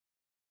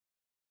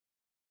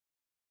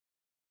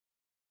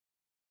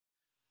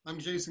I'm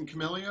Jason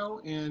Camelio,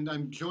 and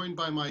I'm joined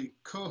by my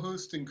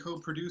co-host and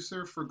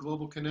co-producer for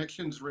Global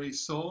Connections, Ray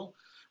Soul.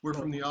 We're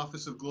from the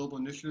Office of Global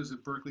Initiatives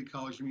at Berklee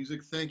College of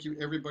Music. Thank you,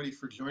 everybody,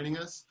 for joining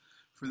us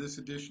for this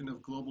edition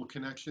of Global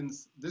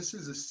Connections. This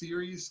is a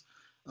series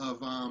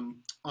of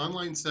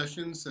online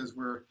sessions as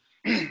we're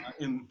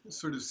in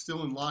sort of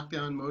still in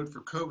lockdown mode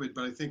for COVID,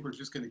 but I think we're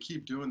just going to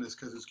keep doing this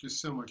because it's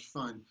just so much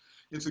fun.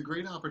 It's a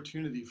great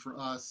opportunity for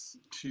us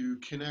to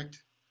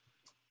connect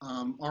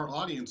our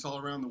audience all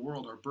around the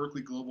world, our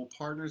Berklee Global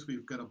partners.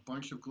 We've got a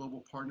bunch of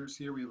global partners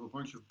here. We have a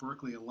bunch of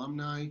Berklee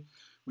alumni.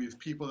 We have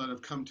people that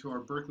have come to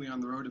our Berklee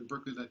on the Road and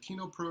Berklee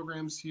Latino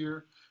programs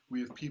here. We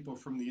have people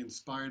from the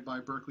Inspired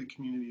by Berklee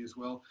community as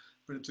well.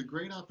 But it's a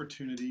great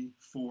opportunity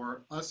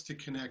for us to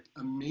connect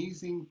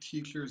amazing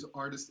teachers,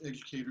 artists,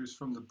 educators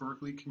from the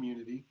Berklee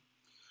community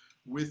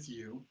with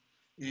you.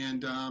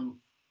 And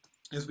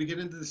as we get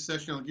into this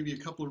session, I'll give you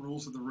a couple of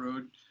rules of the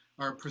road.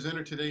 Our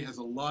presenter today has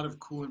a lot of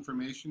cool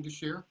information to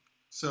share.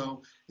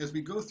 So as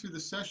we go through the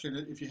session,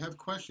 if you have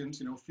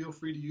questions, feel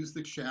free to use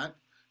the chat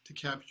to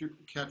capture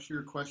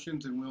your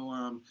questions, and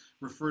we'll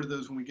refer to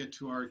those when we get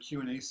to our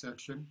Q&A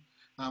section.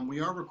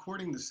 We are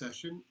recording the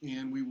session,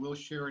 and we will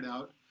share it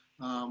out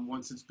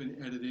once it's been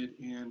edited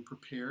and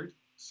prepared.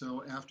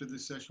 So after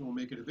this session, we'll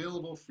make it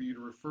available for you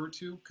to refer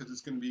to, because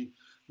it's going to be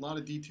a lot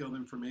of detailed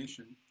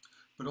information.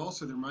 But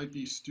also there might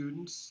be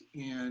students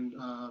and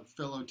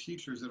fellow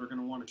teachers that are going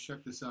to want to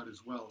check this out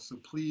as well. So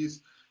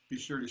please be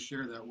sure to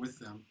share that with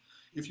them.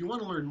 If you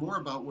want to learn more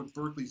about what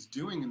Berklee's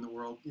doing in the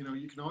world,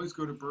 you can always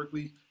go to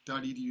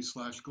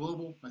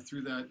berklee.edu/global. I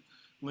threw that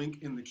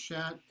link in the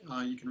chat.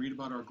 You can read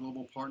about our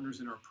global partners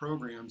and our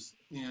programs.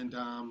 And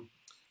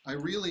I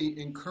really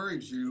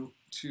encourage you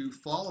to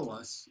follow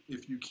us,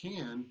 if you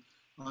can,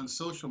 on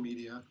social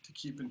media to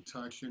keep in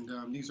touch. And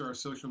these are our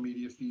social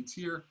media feeds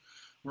here.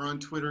 We're on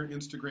Twitter,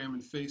 Instagram,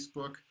 and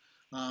Facebook.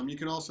 You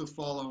can also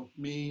follow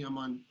me. I'm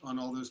on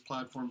all those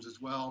platforms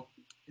as well,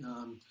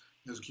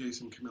 as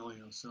Jason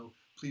Camelio. So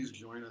please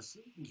join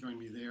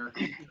me there.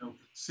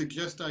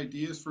 Suggest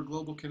ideas for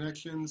Global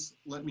Connections.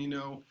 Let me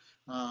know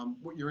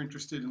what you're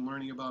interested in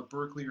learning about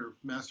Berklee or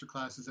master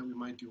classes that we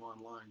might do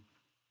online.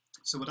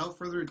 So without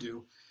further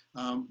ado,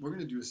 we're going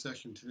to do a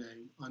session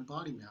today on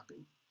body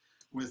mapping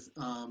with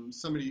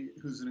somebody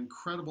who's an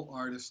incredible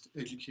artist,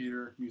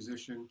 educator,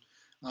 musician.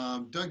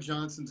 Doug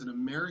Johnson's an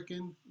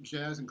American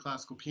jazz and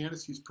classical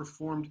pianist. He's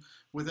performed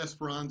with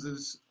Esperanza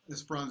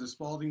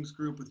Spalding's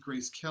group with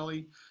Grace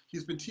Kelly.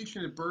 He's been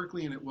teaching at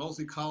Berklee and at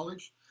Wellesley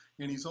College,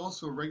 and he's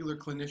also a regular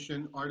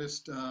clinician,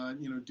 artist,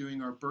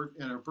 doing at our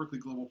Berklee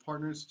Global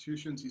Partner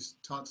Institutions. He's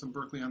taught some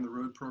Berklee on the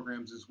Road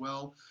programs as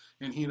well,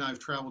 and he and I have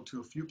traveled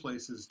to a few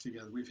places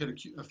together. We've hit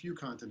a few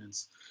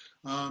continents.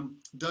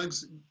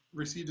 Doug's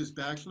received his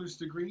bachelor's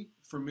degree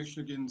from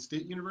Michigan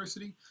State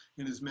University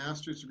and his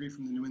master's degree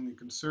from the New England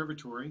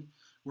Conservatory,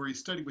 where he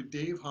studied with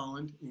Dave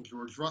Holland and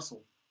George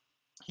Russell.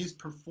 He's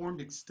performed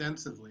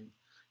extensively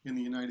in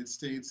the United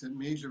States at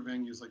major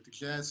venues like the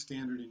Jazz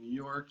Standard in New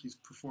York. He's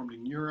performed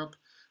in Europe,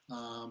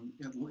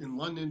 in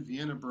London,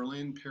 Vienna,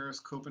 Berlin,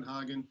 Paris,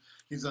 Copenhagen.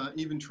 He's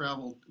even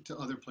traveled to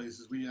other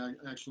places. We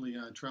actually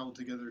traveled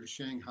together to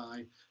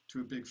Shanghai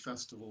to a big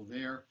festival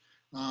there.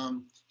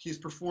 He's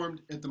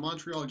performed at the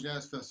Montreal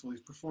Jazz Festival.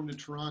 He's performed in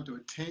Toronto,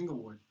 at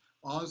Tanglewood,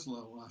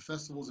 Oslo,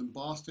 festivals in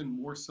Boston,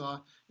 Warsaw,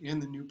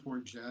 and the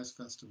Newport Jazz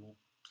Festival.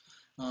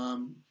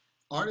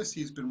 Artists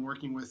he's been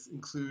working with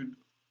include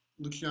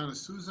Luciano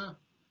Souza.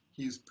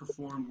 He's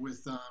performed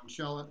with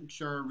Chara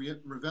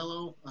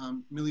Ravello,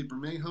 Millie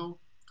Bermejo,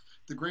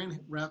 the Grand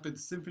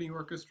Rapids Symphony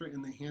Orchestra,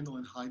 and the Handel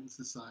and Haydn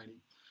Society.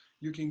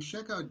 You can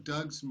check out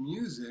Doug's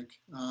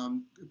music. A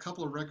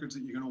couple of records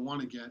that you're going to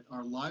want to get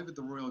are Live at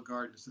the Royal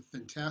Garden. It's a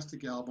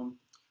fantastic album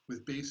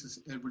with bassist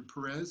Edward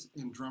Perez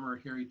and drummer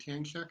Harry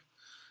Tangchek.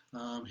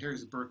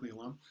 Harry's a Berklee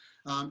alum.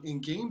 In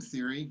Game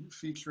Theory,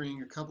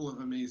 featuring a couple of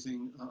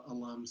amazing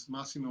alums,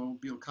 Massimo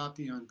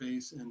Biolcati on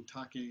bass and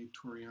Take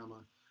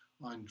Toriyama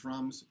on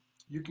drums.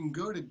 You can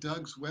go to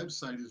Doug's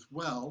website as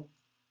well.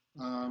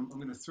 I'm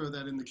going to throw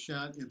that in the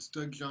chat. It's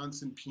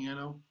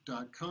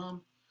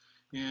dougjohnsonpiano.com.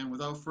 And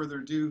without further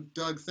ado,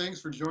 Doug,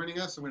 thanks for joining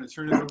us. I'm going to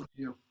turn it over to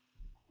you.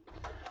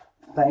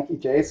 Thank you,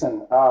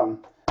 Jason.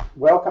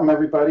 Welcome,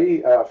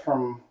 everybody,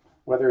 from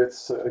whether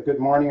it's a good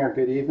morning or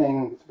good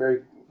evening. It's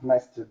very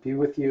nice to be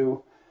with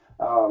you.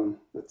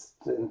 It's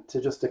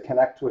to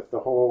connect with the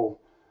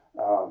whole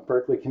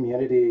Berklee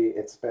community.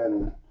 It's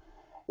been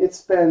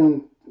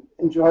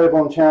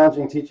enjoyable and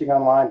challenging teaching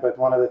online, but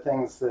one of the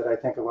things that I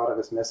think a lot of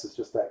us miss is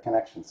just that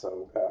connection.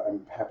 So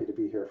I'm happy to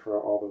be here for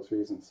all those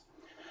reasons.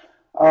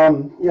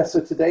 So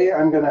today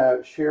I'm going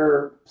to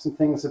share some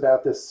things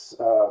about this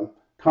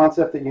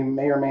concept that you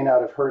may or may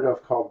not have heard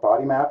of called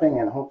body mapping,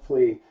 and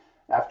hopefully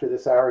after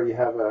this hour you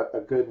have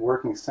a good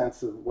working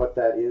sense of what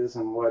that is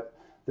and what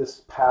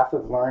this path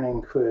of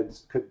learning could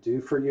do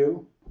for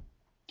you,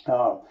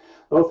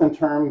 both in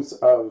terms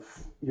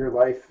of your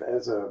life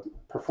as a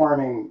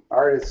performing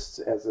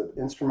artist, as an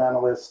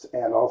instrumentalist,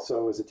 and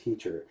also as a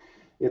teacher.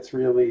 It's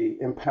really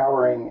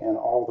empowering in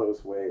all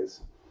those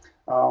ways.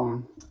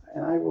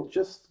 And I will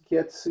just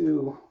get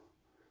to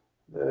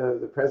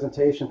the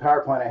presentation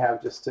PowerPoint I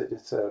have.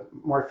 It's a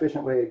more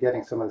efficient way of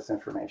getting some of this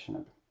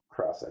information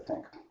across, I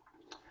think.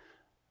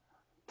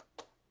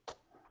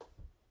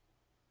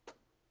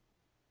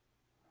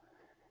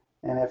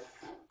 And if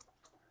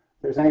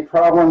there's any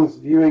problems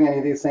viewing any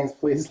of these things,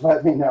 please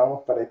let me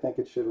know, but I think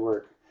it should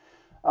work.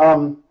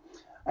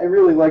 I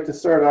really like to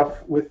start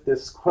off with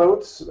this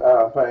quote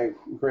by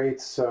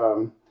great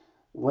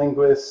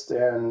linguist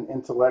and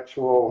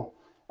intellectual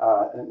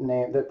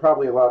name that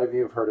probably a lot of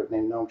you have heard of,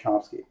 named Noam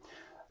Chomsky.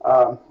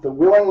 The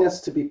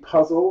willingness to be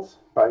puzzled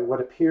by what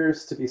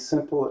appears to be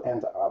simple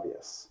and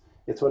obvious.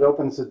 It's what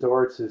opens the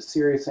door to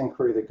serious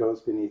inquiry that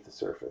goes beneath the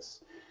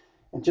surface.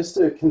 And just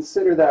to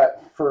consider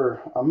that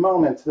for a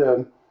moment,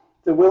 the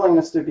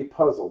willingness to be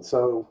puzzled.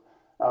 So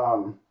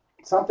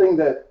something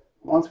that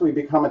once we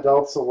become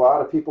adults, a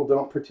lot of people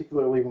don't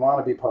particularly want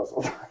to be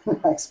puzzled. In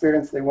my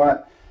experience, they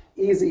want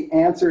easy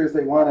answers.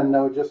 They want to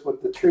know just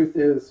what the truth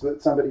is,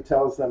 what somebody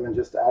tells them, and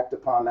just act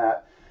upon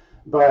that.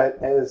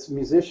 But as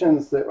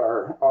musicians that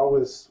are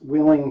always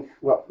willing,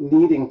 well,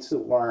 needing to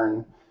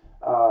learn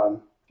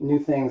new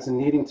things and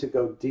needing to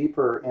go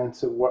deeper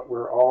into what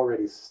we're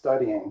already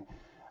studying,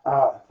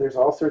 there's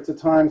all sorts of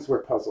times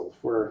we're puzzled.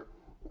 We're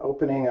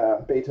opening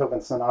a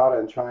Beethoven sonata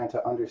and trying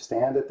to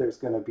understand it. There's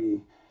going to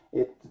be,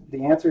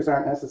 the answers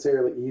aren't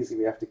necessarily easy.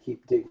 We have to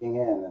keep digging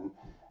in.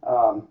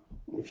 And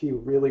if you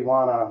really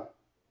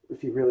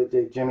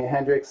dig Jimi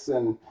Hendrix,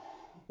 and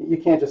you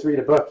can't just read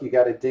a book, you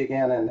got to dig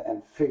in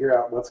and figure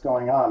out what's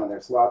going on. And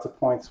there's lots of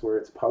points where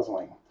it's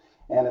puzzling.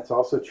 And it's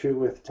also true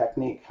with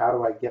technique. How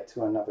do I get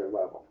to another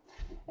level?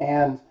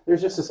 And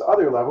there's just this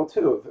other level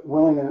too, of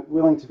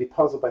willing to be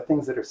puzzled by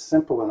things that are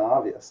simple and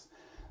obvious.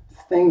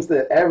 Things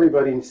that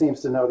everybody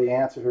seems to know the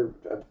answer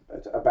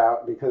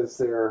about because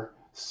they're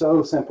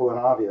so simple and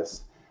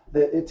obvious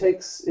that it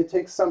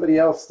takes somebody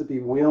else to be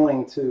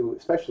willing to,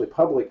 especially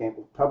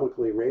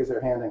publicly raise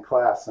their hand in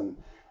class and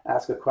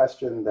ask a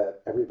question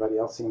that everybody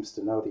else seems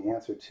to know the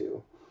answer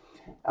to.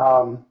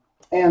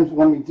 And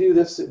when we do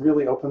this, it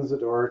really opens the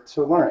door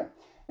to learning.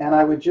 And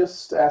I would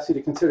just ask you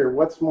to consider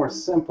what's more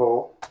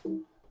simple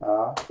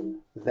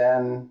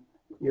than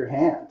your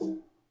hand.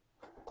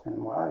 And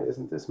why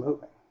isn't this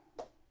moving?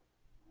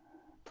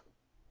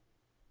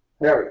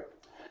 There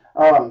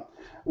we go.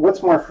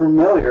 What's more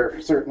familiar,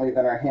 certainly,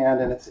 than our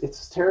hand, and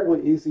it's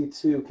terribly easy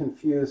to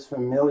confuse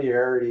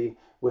familiarity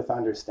with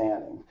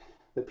understanding.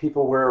 The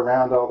people we're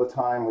around all the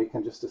time, we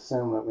can just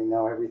assume that we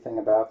know everything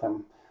about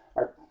them.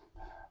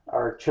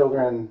 Our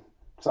children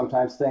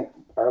sometimes think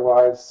our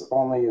lives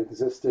only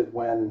existed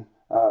when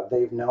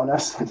they've known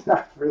us, and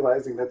not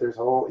realizing that there's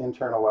whole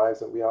internal lives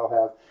that we all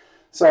have.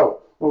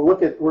 So we're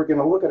going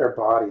to look at our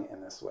body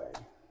in this way.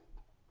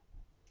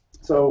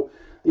 So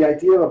the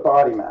idea of a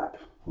body map,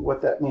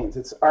 what that means,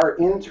 it's our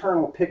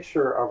internal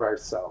picture of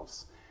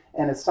ourselves.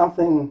 And it's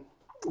something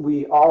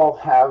we all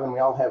have, and we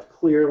all have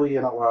clearly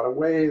in a lot of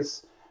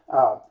ways,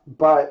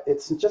 but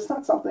it's just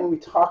not something we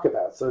talk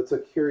about. So it's a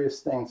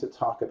curious thing to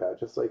talk about,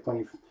 just like when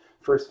you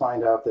first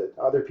find out that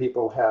other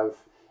people have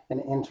an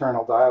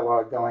internal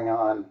dialogue going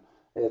on.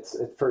 It's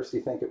at first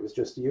you think it was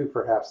just you,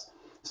 perhaps.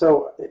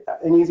 So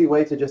an easy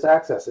way to just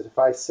access it, if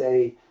I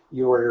say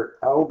your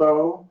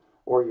elbow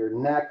or your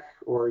neck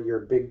or your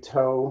big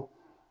toe,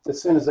 as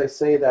soon as I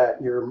say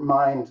that, your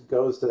mind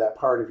goes to that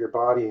part of your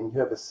body, and you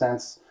have a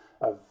sense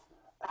of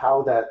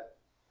how that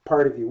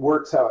part of you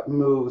works, how it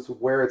moves,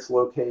 where it's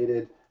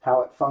located, how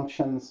it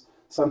functions.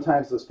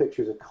 Sometimes those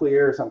pictures are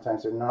clear,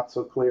 sometimes they're not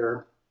so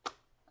clear.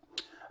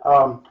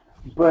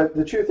 But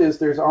the truth is,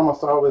 there's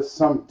almost always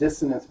some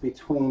dissonance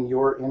between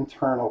your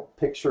internal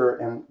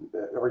picture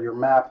or your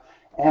map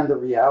and the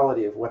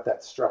reality of what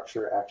that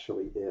structure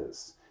actually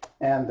is.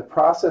 And the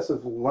process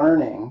of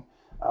learning,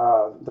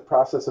 the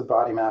process of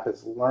body map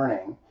is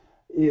learning,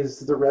 is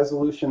the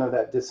resolution of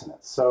that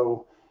dissonance.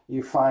 So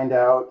you find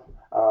out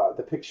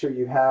the picture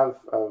you have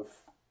of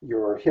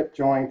your hip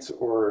joint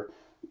or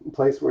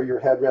place where your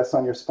head rests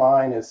on your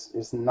spine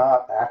is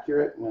not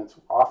accurate, and it's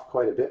off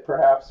quite a bit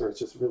perhaps, or it's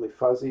just really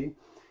fuzzy.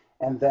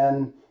 And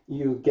then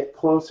you get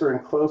closer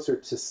and closer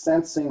to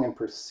sensing and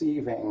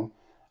perceiving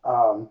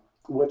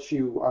what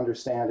you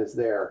understand is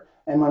there.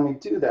 And when we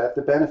do that,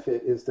 the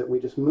benefit is that we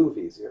just move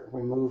easier.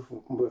 We move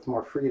with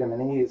more freedom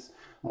and ease,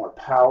 more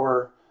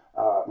power,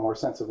 more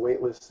sense of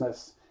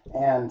weightlessness.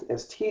 And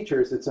as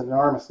teachers, it's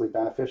enormously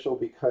beneficial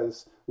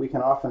because we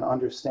can often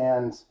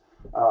understand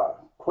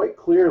quite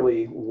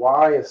clearly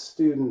why a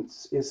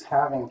student is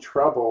having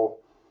trouble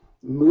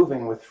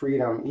moving with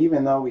freedom,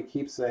 even though we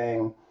keep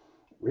saying,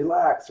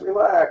 relax,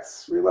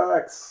 relax,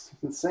 relax,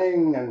 and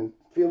sing and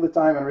feel the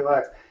time and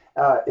relax.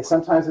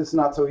 Sometimes it's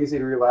not so easy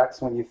to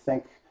relax when you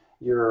think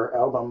your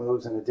elbow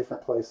moves in a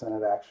different place than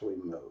it actually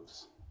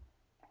moves.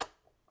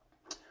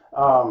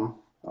 I'll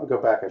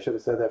go back. I should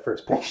have said that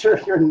first.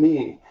 Picture your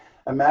knee.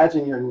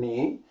 Imagine your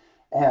knee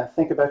and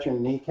think about your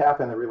kneecap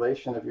and the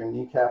relation of your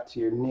kneecap to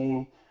your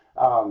knee.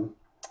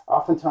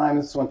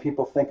 Oftentimes when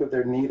people think of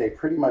their knee, they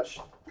pretty much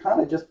kind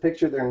of just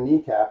picture their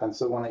kneecap, and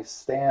so when they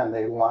stand,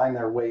 they line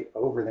their weight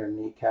over their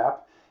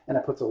kneecap, and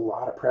it puts a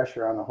lot of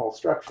pressure on the whole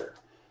structure.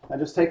 Now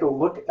just take a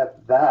look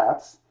at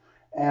that,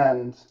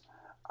 and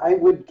I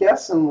would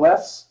guess,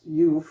 unless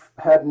you've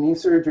had knee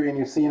surgery and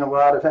you've seen a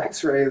lot of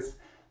x-rays,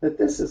 that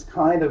this is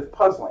kind of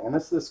puzzling. And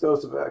this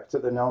goes back to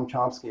the Noam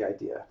Chomsky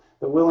idea,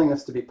 the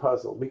willingness to be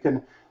puzzled. We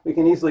can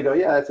easily go,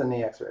 yeah, that's a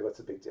knee x-ray, what's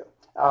the big deal?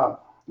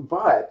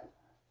 But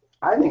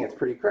I think it's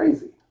pretty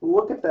crazy.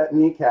 Look at that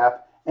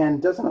kneecap,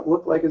 and doesn't it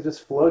look like it's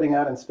just floating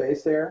out in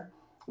space there?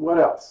 What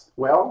else?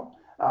 Well,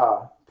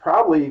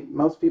 probably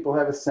most people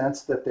have a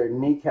sense that their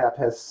kneecap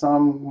has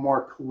some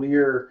more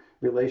clear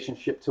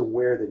relationship to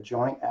where the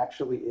joint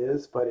actually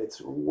is, but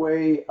it's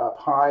way up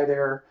high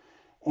there.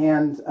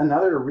 And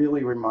another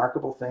really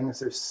remarkable thing is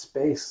there's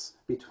space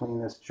between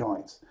these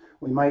joints.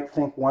 We might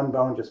think one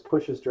bone just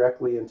pushes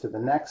directly into the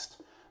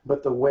next,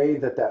 but the way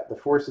that the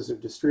forces are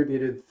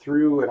distributed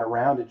through and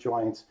around a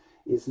joint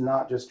is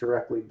not just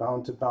directly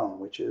bone to bone,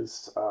 which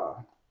is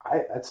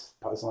that's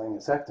puzzling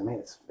as heck to me.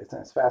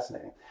 It's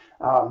fascinating,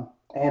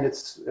 and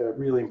it's a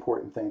really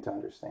important thing to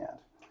understand.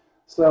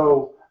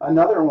 So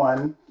another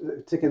one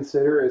to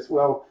consider is,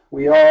 well,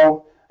 we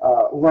all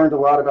learned a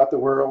lot about the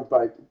world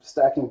by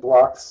stacking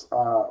blocks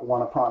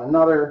one upon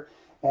another,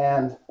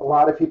 and a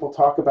lot of people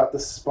talk about the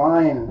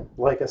spine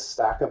like a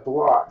stack of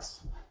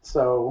blocks.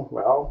 So,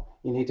 well,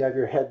 you need to have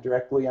your head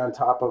directly on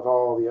top of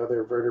all the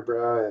other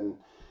vertebrae, and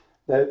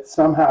that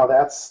somehow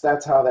that's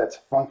how that's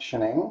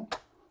functioning.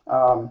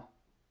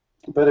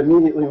 But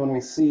immediately when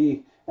we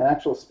see an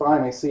actual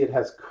spine, we see it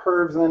has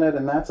curves in it,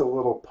 and that's a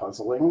little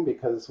puzzling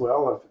because,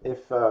 well,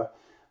 if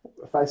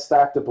I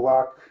stacked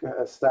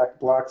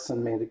blocks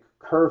and made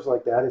curves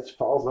like that, it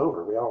falls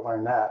over. We all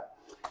learned that.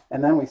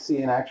 And then we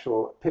see an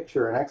actual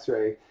picture, an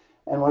X-ray,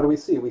 and what do we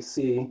see? We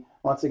see,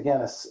 once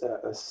again,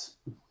 a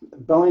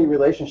bony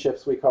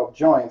relationships we call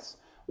joints,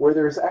 where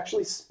there's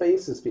actually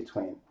spaces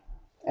between.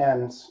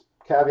 And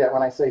caveat,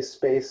 when I say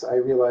space, I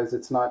realize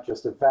it's not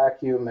just a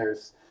vacuum.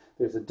 There's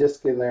a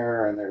disc in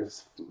there, and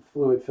there's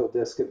fluid-filled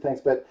disc and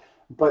things.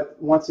 But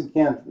once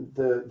again,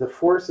 the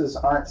forces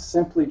aren't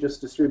simply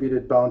just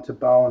distributed bone to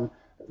bone.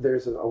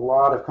 There's a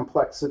lot of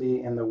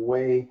complexity in the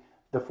way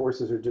the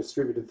forces are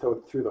distributed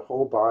through the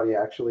whole body,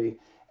 actually.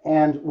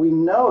 And we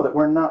know that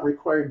we're not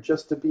required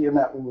just to be in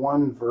that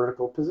one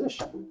vertical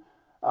position.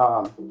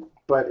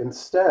 But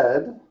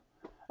instead,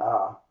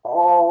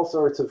 all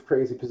sorts of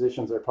crazy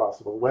positions are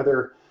possible.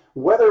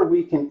 Whether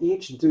we can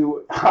each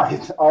do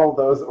all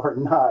those or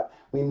not,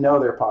 we know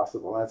they're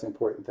possible. That's an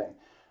important thing.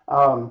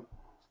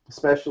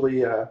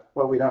 Especially,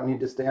 well, we don't need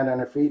to stand on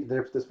our feet.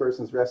 This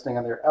person's resting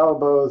on their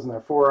elbows and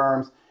their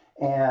forearms,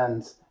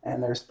 and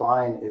their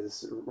spine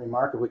is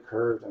remarkably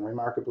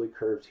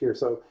curved here.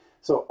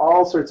 So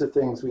all sorts of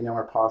things we know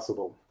are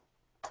possible.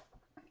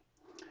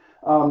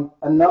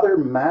 Another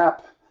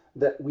map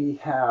that we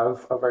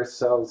have of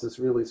ourselves is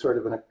really sort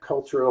of a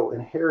cultural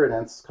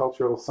inheritance,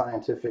 cultural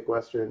scientific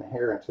Western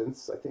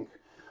inheritance, I think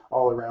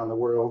all around the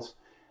world,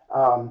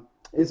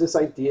 is this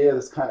idea,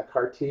 this kind of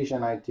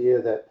Cartesian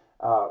idea that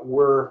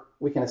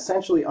we can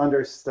essentially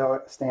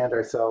understand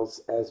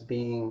ourselves as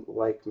being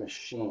like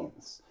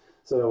machines.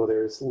 So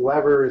there's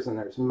levers and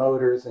there's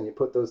motors, and you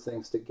put those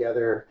things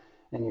together,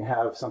 and you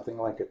have something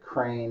like a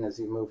crane as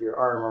you move your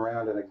arm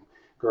around, and a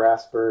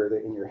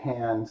grasper in your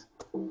hand.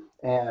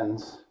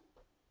 And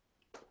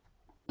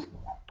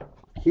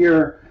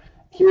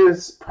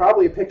here's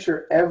probably a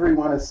picture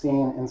everyone has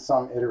seen in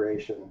some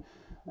iteration.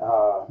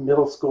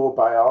 Middle school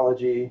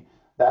biology,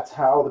 that's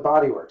how the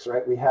body works,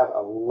 right? We have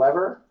a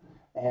lever,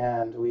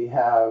 and we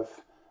have,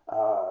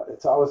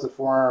 it's always the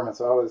forearm,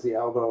 it's always the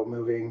elbow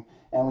moving,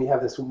 and we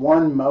have this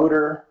one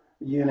motor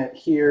unit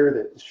here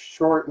that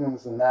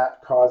shortens, and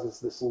that causes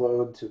this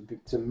load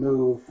to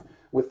move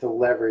with the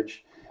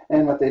leverage.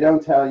 And what they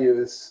don't tell you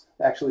is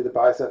actually the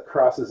bicep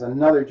crosses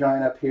another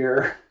joint up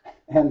here,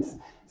 and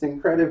it's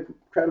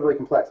incredibly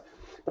complex.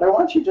 But I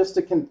want you just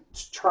to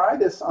try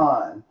this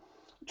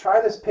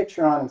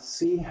picture on and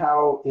see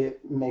how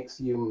it makes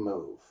you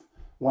move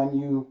when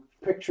you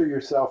picture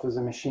yourself as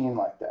a machine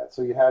like that.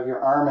 So you have your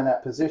arm in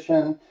that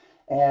position,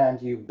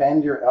 and you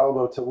bend your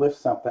elbow to lift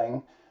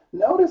something.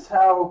 Notice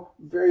how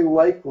very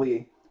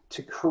likely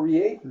to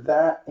create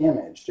that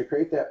image, to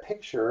create that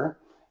picture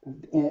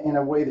in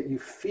a way that you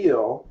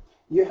feel,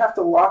 you have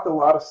to lock a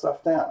lot of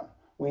stuff down.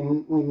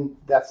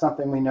 That's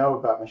something we know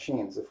about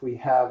machines. If we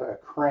have a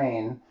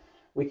crane,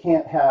 we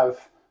can't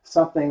have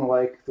something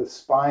like the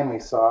spine we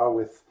saw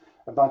with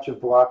a bunch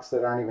of blocks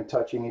that aren't even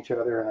touching each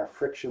other and are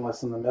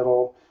frictionless in the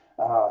middle,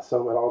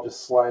 so it all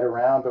just slide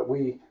around. But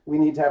we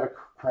need to have a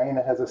crane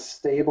that has a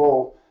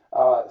stable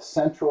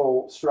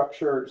central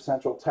structure,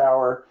 central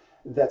tower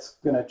that's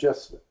going to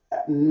just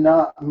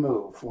not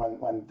move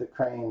when the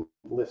crane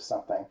lifts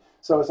something.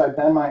 So as I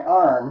bend my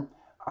arm,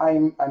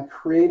 I'm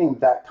creating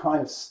that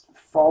kind of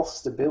false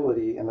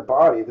stability in the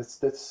body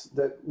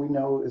that we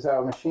know is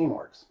how a machine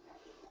works.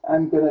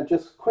 I'm going to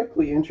just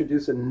quickly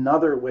introduce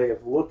another way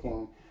of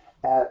looking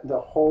at the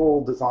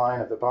whole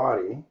design of the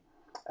body.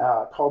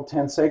 called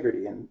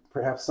tensegrity, and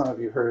perhaps some of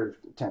you heard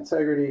of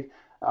tensegrity.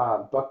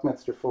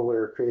 Buckminster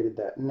Fuller created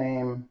that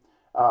name.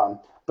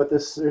 But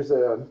there's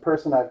a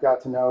person I've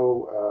got to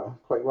know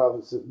quite well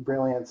who's a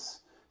brilliant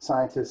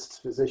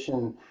scientist,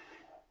 physician,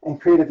 and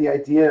created the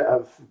idea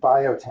of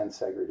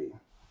biotensegrity.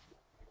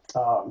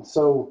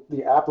 So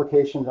the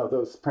application of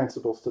those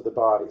principles to the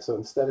body. So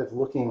instead of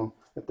looking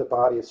at the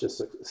body as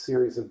just a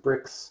series of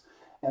bricks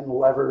and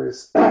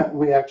levers,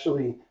 we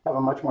actually have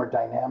a much more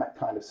dynamic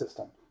kind of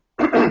system.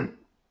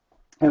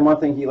 And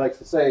one thing he likes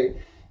to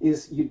say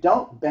is you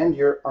don't bend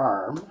your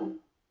arm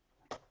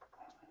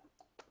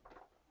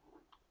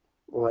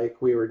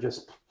like we were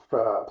just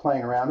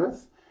playing around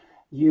with.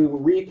 You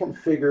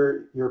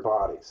reconfigure your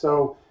body.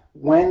 So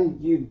when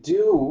you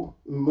do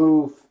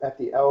move at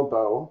the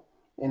elbow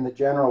in the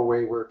general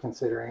way we're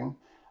considering,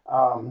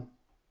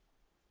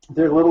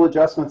 there are little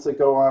adjustments that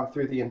go on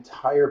through the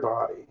entire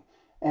body.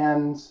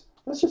 And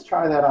let's just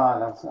try that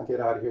on. I'll get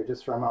out of here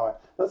just for a moment.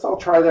 Let's all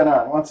try that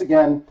on. Once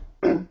again,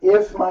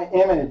 if my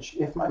image,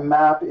 if my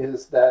map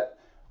is that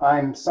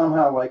I'm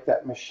somehow like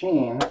that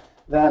machine,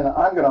 then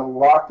I'm going to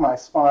lock my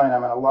spine,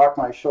 I'm going to lock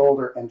my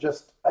shoulder, and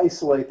just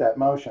isolate that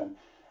motion.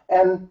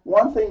 And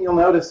one thing you'll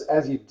notice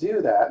as you do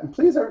that, and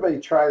please everybody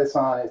try this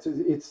on,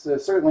 it's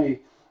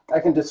certainly, I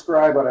can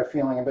describe what I'm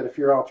feeling, but if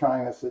you're all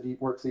trying this, it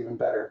works even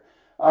better.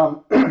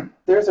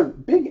 There's a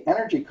big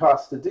energy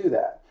cost to do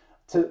that.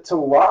 To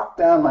lock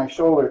down my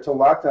shoulder, to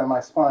lock down my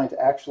spine,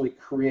 to actually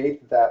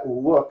create that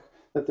look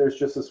that there's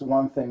just this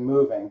one thing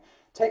moving,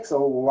 takes a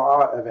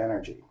lot of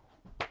energy.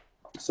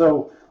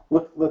 So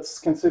let's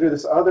consider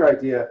this other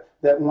idea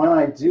that when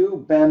I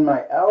do bend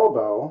my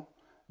elbow,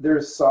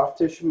 there's soft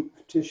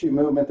tissue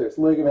movement, there's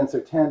ligaments or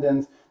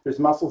tendons, there's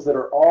muscles that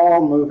are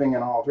all moving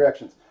in all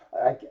directions.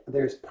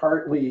 There's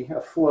partly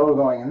a flow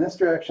going in this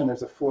direction,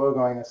 there's a flow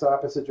going this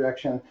opposite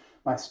direction.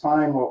 My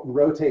spine will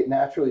rotate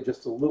naturally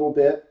just a little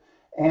bit,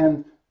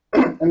 and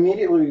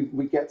immediately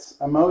we get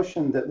a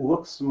motion that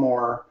looks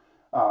more,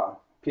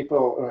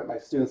 my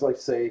students like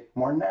to say,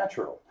 more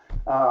natural.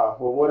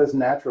 Well, what does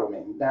natural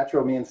mean?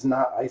 Natural means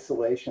not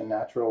isolation.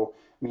 Natural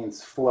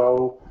means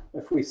flow.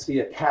 If we see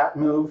a cat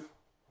move,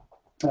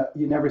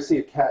 you never see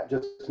a cat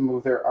just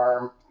move their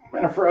arm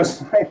in a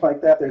frozen way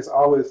like that. There's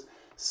always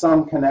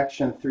some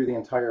connection through the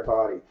entire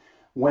body.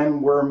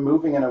 When we're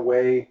moving in a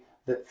way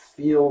that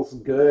feels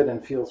good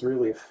and feels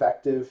really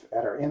effective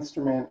at our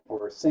instrument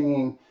or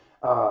singing,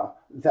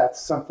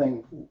 that's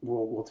something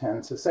we'll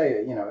tend to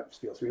say. You know, it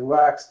feels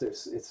relaxed,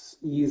 it's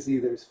easy,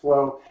 there's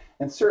flow,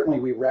 and certainly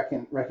we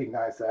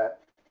recognize that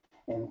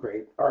in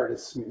great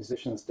artists,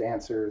 musicians,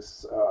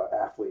 dancers,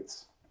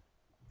 athletes.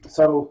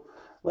 So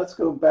let's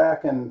go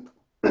back and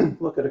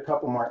look at a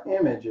couple more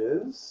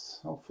images.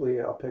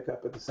 Hopefully I'll pick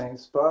up at the same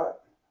spot.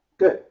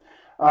 Good.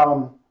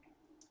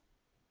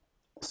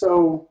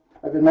 So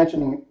I've been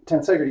mentioning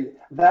tensegrity.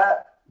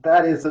 That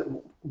is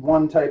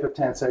one type of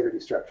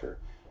tensegrity structure.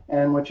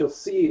 And what you'll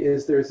see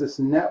is there's this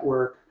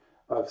network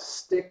of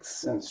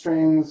sticks and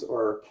strings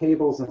or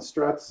cables and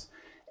struts,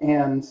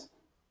 and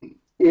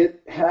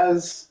it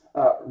has,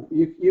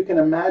 you can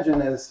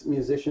imagine as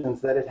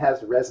musicians that it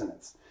has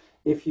resonance.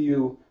 If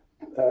you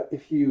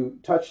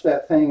touch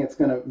that thing,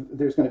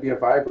 there's going to be a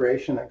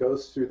vibration that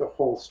goes through the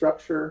whole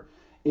structure.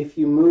 If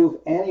you move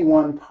any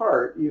one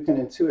part, you can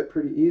intuit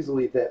pretty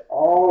easily that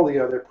all the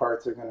other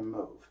parts are going to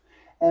move.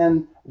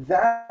 And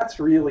that's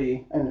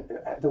really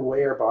the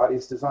way our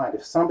body's designed.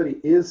 If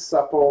somebody is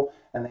supple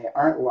and they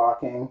aren't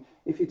locking,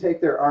 if you take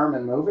their arm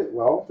and move it,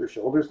 well, their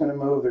shoulder's going to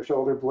move, their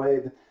shoulder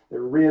blade,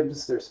 their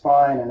ribs, their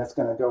spine, and it's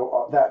going to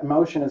go, that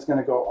motion is going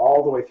to go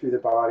all the way through the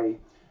body,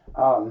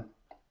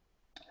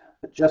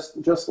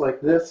 just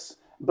like this.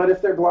 But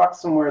if they're blocked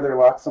somewhere, they're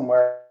locked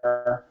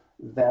somewhere,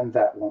 then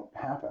that won't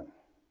happen.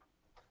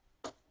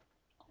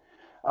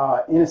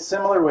 In a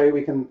similar way,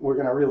 we're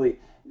going to really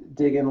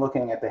dig in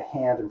looking at the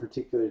hand in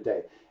particular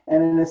today.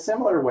 And in a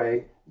similar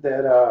way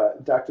that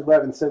Dr.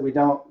 Levin said, we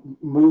don't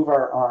move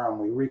our arm,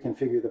 we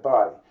reconfigure the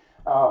body.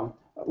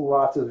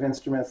 Lots of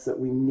instruments that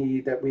we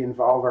need, that we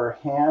involve our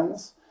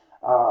hands,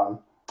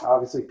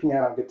 obviously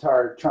piano,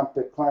 guitar,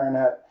 trumpet,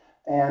 clarinet,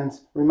 and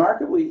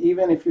remarkably,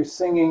 even if you're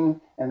singing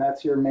and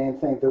that's your main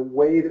thing, the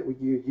way that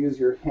you use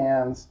your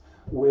hands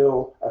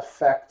will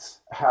affect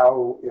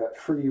how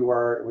free you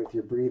are with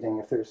your breathing.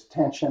 If there's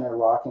tension or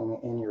locking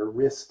in your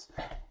wrist,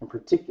 in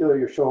particular,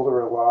 your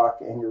shoulder will lock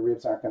and your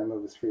ribs aren't going to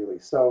move as freely.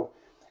 So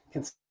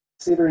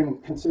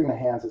considering the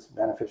hands is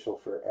beneficial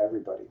for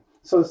everybody.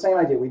 So the same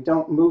idea, we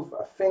don't move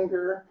a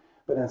finger,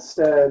 but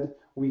instead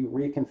we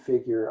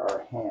reconfigure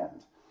our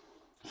hand.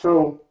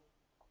 So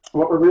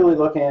what we're really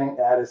looking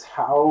at is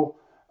how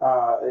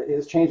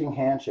is changing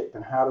hand shape,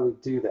 and how do we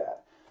do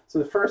that? So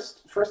the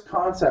first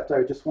concept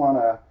I just want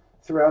to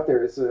throw out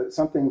there is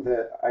something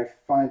that I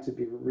find to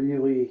be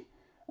really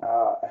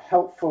a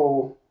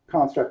helpful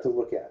construct to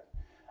look at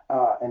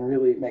and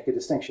really make a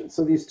distinction.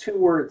 So these two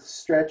words,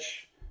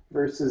 stretch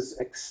versus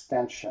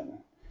extension.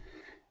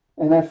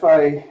 And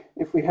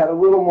if we had a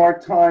little more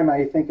time,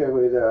 I think I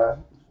would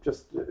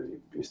just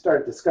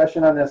start a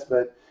discussion on this,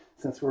 but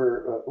since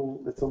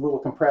it's a little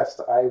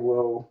compressed, I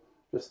will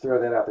just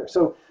throw that out there.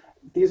 So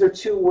these are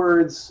two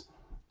words,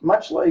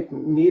 much like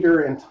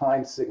meter and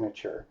time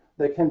signature,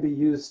 that can be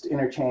used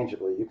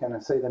interchangeably. You can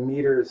say the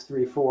meter is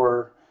 3/4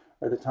 or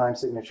the time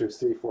signature is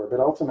 3/4, but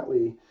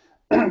ultimately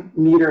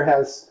meter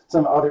has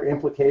some other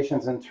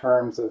implications in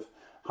terms of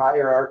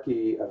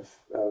hierarchy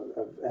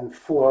and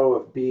flow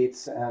of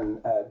beats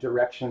and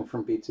direction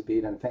from beat to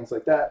beat and things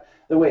like that,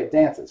 the way it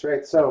dances,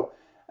 right? So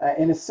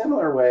in a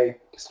similar way,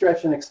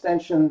 stretch and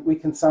extension, we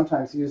can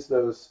sometimes use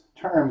those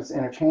terms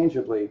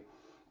interchangeably,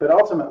 but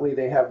ultimately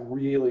they have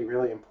really,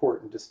 really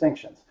important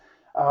distinctions.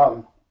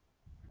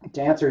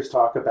 Dancers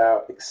talk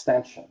about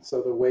extension,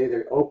 so the way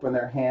they open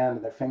their hand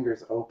and their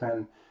fingers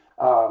open.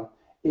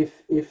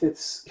 If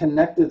it's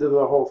connected to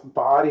the whole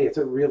body,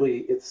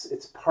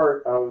 it's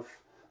part of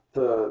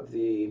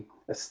the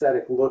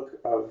aesthetic look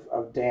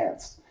of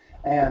dance.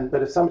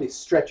 But if somebody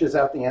stretches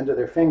out the end of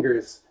their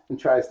fingers and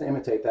tries to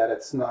imitate that,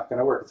 it's not going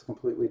to work. It's a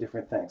completely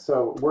different thing.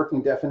 So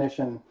working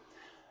definition,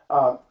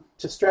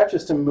 to stretch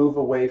is to move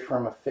away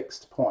from a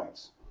fixed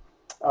point.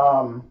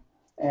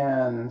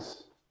 And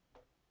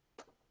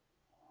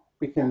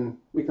we can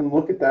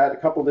look at that a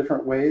couple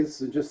different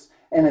ways.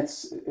 And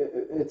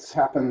it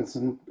happens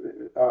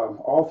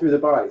all through the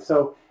body.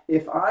 So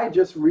if I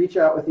just reach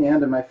out with the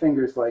end of my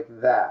fingers like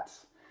that,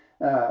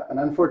 an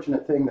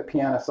unfortunate thing that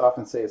pianists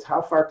often say is,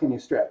 how far can you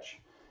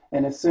stretch?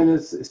 And as soon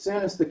as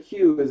the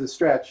cue is a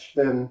stretch,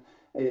 then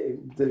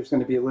there's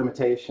going to be a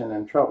limitation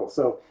and trouble.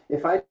 So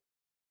if I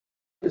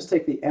just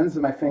take the ends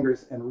of my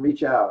fingers and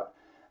reach out,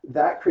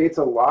 that creates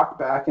a lock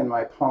back in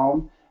my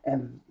palm.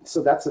 And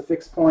so that's a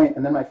fixed point,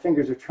 and then my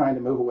fingers are trying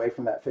to move away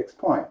from that fixed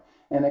point.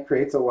 And it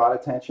creates a lot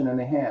of tension in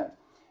the hand.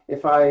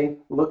 If I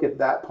look at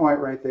that point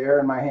right there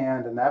in my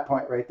hand and that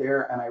point right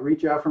there, and I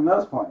reach out from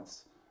those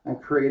points, I'm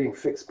creating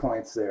fixed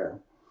points there.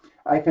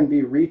 I can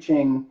be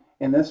reaching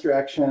in this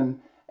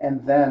direction,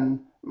 and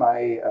then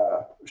my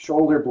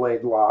shoulder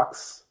blade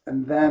locks,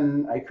 and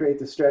then I create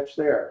the stretch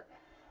there.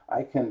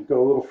 I can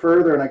go a little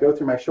further, and I go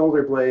through my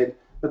shoulder blade,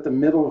 but the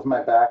middle of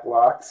my back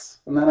locks,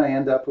 and then I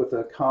end up with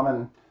a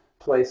common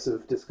place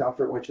of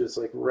discomfort, which is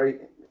like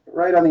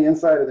right on the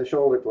inside of the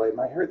shoulder blade.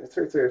 It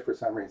hurts there for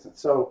some reason.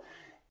 So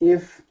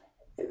if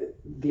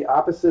the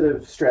opposite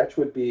of stretch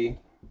would be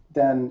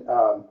then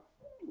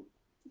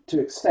to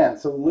extend.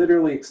 So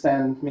literally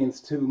extend means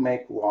to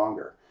make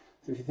longer.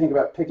 So if you think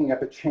about picking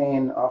up a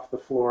chain off the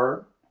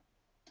floor,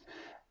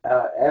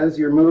 as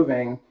you're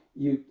moving,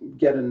 you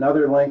get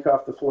another link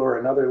off the floor,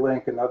 another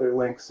link, another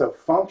link. So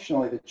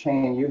functionally, the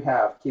chain you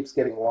have keeps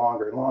getting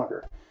longer and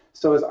longer.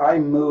 So as I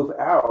move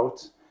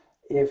out,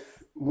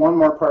 if one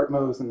more part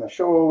moves in the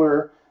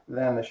shoulder,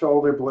 then the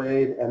shoulder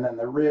blade, and then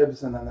the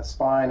ribs, and then the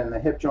spine, and the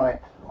hip joint,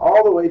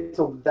 all the way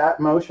till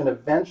that motion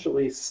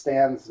eventually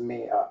stands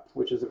me up,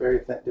 which is a very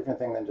different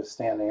thing than just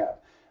standing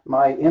up.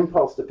 My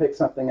impulse to pick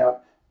something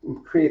up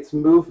creates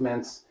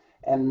movements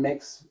and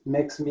makes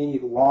me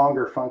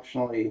longer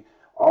functionally,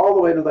 all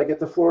the way till I get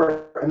to the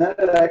floor, and then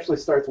it actually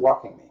starts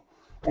walking me.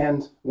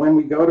 And when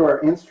we go to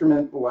our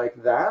instrument like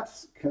that,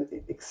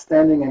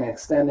 extending and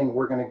extending,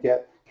 we're going to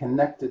get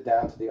connected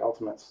down to the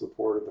ultimate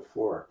support of the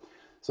floor.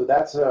 So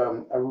that's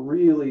a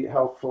really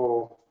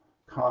helpful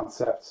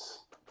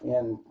concept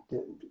in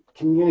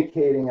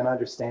communicating and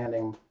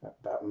understanding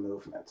about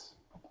movement.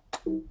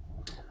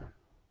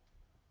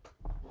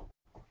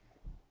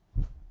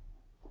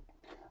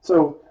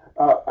 So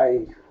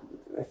I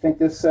think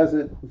this says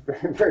it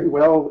very, very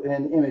well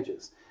in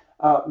images.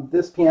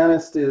 This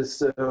pianist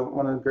is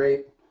one of the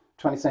great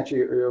 20th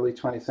century, early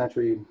 20th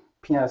century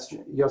pianists,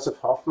 Joseph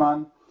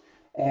Hoffmann.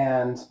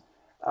 And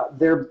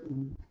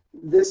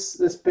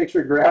this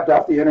picture grabbed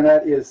off the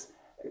internet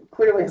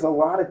clearly has a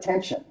lot of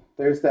tension.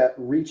 There's that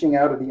reaching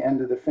out of the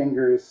end of the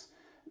fingers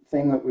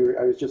thing that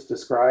I was just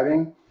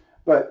describing.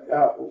 But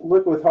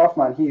look with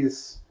Hoffmann,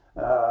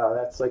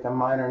 that's like a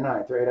minor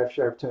ninth, right? F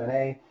sharp to an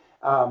A.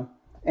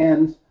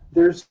 And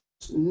there's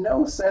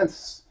no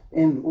sense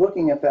in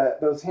looking at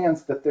those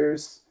hands that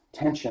there's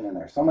tension in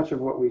there. So much of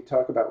what we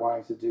talk about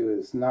wanting to do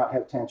is not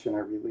have tension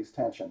or release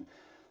tension.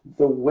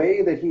 The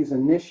way that he's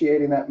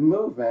initiating that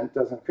movement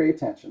doesn't create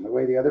tension. The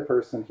way the other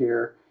person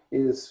here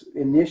is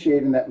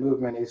initiating that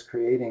movement is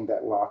creating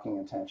that locking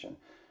and tension.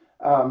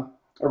 A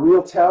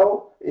real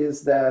tell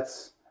is that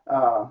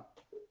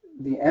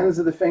the ends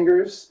of the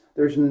fingers,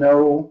 there's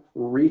no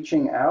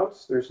reaching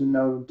out. There's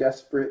no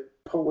desperate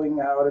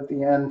pulling out at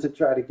the end to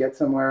try to get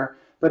somewhere.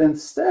 But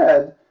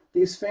instead,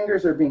 these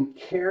fingers are being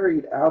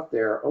carried out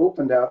there,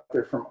 opened out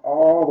there from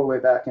all the way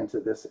back into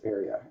this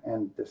area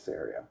and this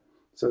area.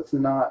 So it's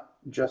not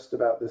just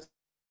about this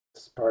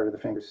part of the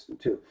fingers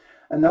too.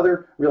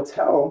 Another real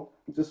tell,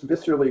 just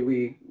viscerally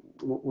we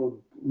will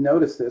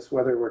notice this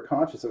whether we're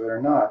conscious of it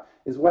or not,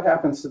 is what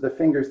happens to the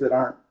fingers that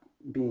aren't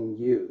being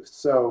used.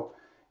 So,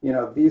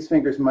 these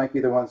fingers might be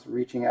the ones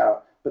reaching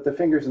out, but the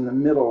fingers in the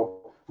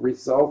middle, the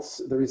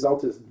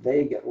result is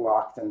they get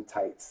locked and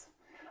tight.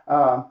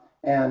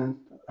 And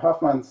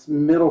Hoffmann's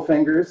middle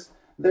fingers,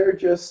 they're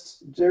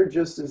just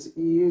as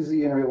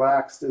easy and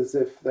relaxed as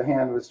if the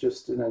hand was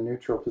just in a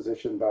neutral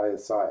position by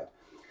his side.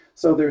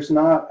 So there's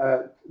not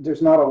a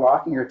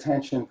locking or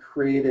tension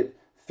created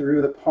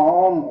through the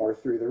palm or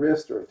through the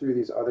wrist or through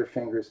these other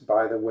fingers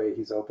by the way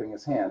he's opening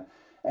his hand.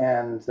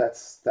 And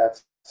that's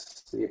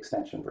the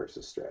extension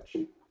versus stretch.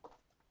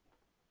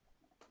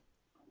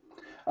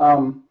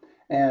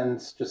 And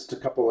just a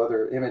couple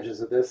other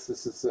images of this.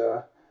 This is,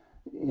 the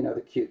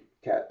cute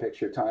cat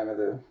picture time of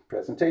the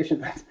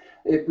presentation.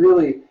 It's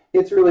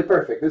really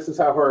perfect. This is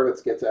how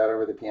Horowitz gets out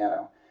over the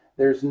piano.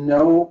 There's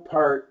no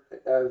part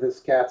of this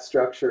cat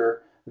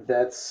structure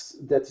that's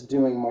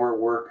doing more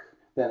work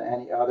than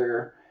any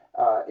other.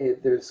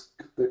 There's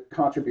the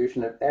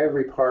contribution of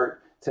every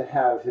part to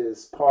have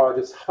his paw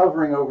just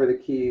hovering over the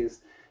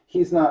keys.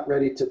 He's not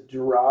ready to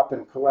drop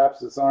and collapse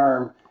his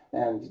arm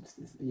and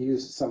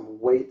use some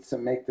weight to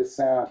make the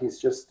sound. He's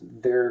just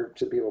there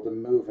to be able to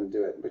move and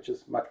do it, which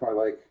is much more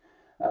like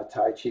a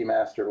Tai Chi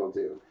master will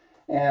do.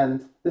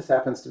 And this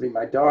happens to be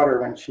my daughter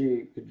when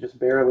she could just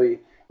barely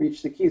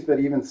reach the keys, but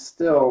even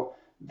still,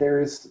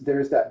 there's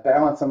that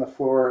balance on the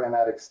floor and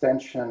that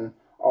extension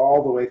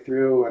all the way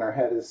through, and her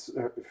head is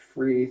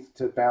free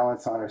to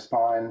balance on her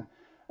spine.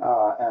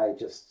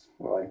 And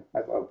I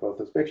love both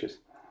those pictures.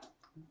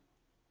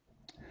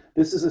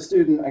 This is a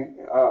student I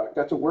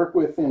got to work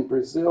with in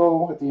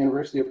Brazil at the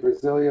University of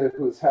Brasilia,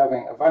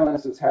 a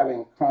violinist who's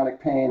having chronic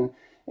pain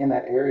in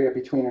that area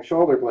between her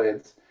shoulder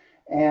blades.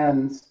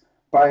 And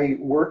by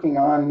working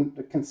on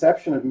the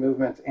conception of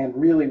movement and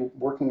really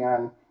working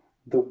on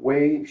the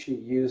way she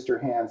used her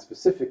hand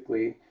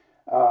specifically,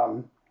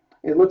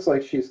 it looks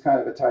like she's kind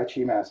of a Tai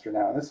Chi master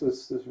now. And this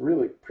was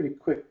really pretty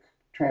quick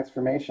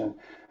transformation.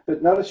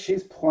 But notice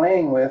she's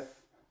playing with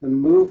the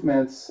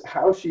movements,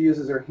 how she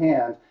uses her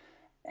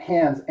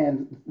hands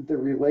and the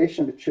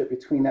relationship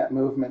between that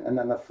movement and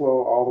then the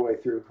flow all the way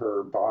through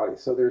her body.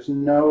 So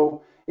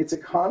it's a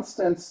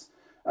constant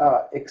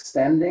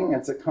extending,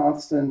 it's a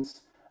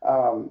constant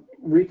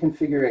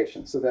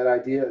reconfiguration. So that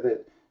idea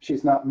that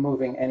she's not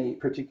moving any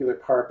particular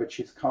part, but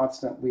she's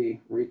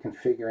constantly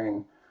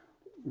reconfiguring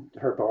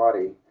her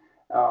body.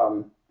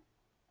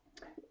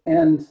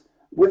 And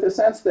with a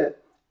sense that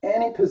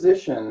any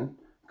position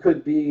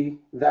could be,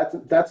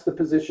 that's the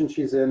position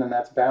she's in and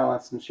that's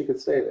balanced and she could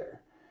stay there.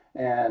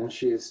 And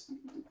she's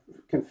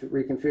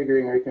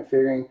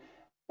reconfiguring,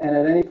 and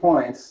at any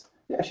point,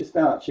 yeah, she's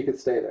balanced, she could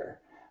stay there.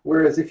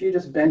 Whereas if you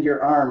just bend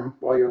your arm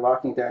while you're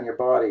locking down your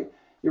body,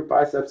 your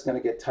bicep's going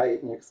to get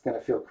tight and it's going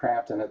to feel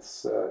cramped, and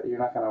you're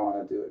not going to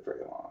want to do it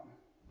very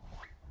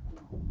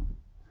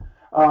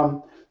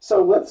long.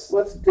 So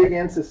let's dig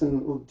into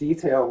some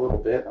detail a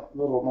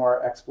little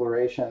more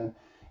exploration.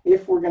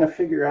 If we're going to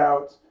figure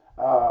out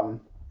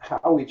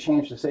how we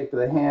change the shape of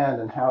the hand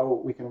and how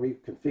we can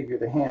reconfigure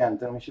the hand,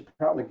 then we should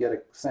probably get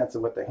a sense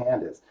of what the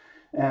hand is.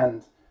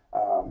 And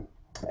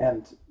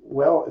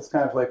well, it's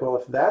kind of like, well,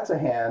 if that's a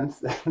hand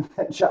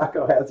that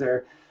Jocko has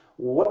there,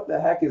 what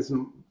the heck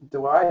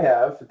do I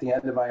have at the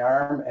end of my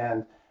arm,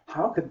 and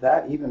how could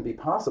that even be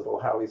possible,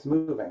 how he's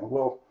moving?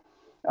 Well,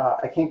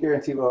 I can't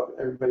guarantee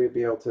everybody will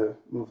be able to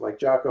move like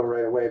Jocko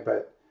right away,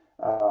 but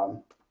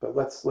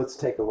let's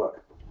take a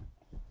look.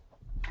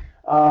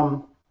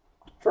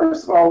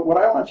 First of all, what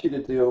I want you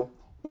to do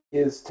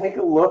is take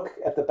a look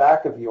at the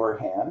back of your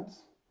hand.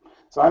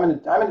 So I'm going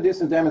to do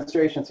some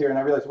demonstrations here, and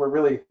I realize we're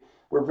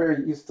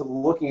very used to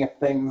looking at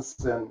things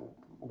and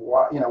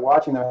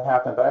watching them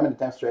happen, but I'm going to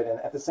demonstrate, and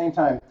at the same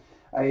time,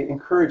 I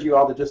encourage you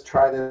all to just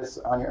try this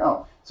on your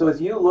own. So as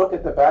you look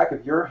at the back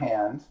of your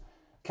hand,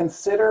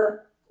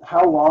 consider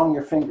how long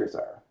your fingers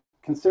are.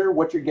 Consider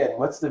what you're getting.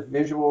 What's the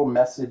visual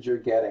message you're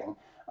getting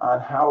on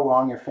how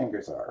long your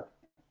fingers are?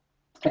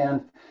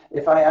 And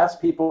if I ask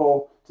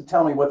people to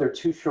tell me what their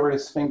two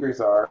shortest fingers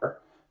are,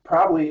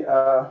 probably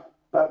about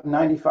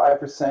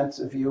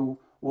 95% of you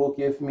will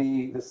give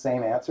me the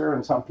same answer,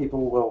 and some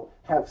people will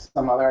have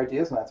some other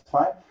ideas, and that's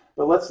fine.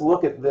 But let's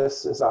look at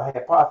this as a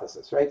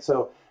hypothesis, right?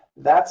 So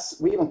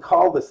we even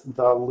call this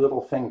the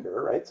little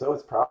finger, right? So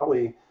it's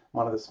probably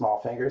one of the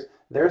small fingers.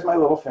 There's my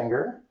little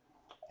finger,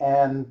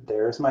 and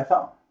there's my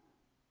thumb.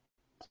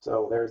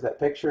 So there's that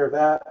picture of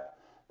that.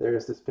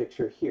 There's this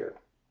picture here.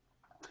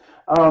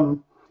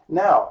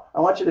 Now, I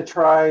want you to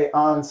try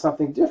on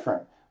something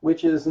different,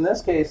 which is, in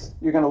this case,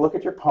 you're going to look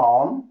at your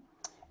palm.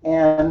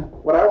 And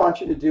what I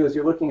want you to do as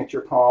you're looking at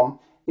your palm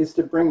is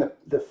to bring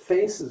the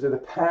faces or the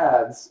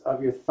pads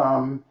of your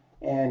thumb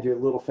and your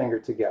little finger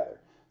together.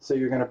 So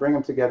you're going to bring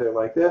them together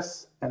like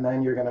this, and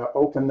then you're going to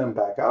open them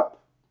back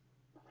up.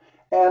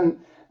 And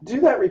do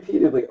that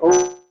repeatedly,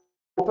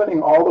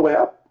 opening all the way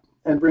up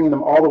and bringing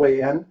them all the way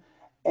in.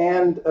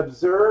 And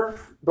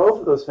observe both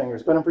of those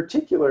fingers, but in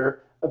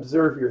particular,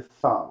 observe your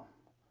thumb.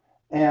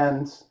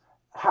 And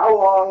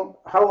how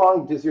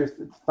long does your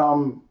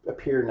thumb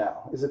appear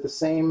now? Is it the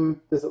same?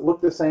 Does it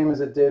look the same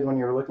as it did when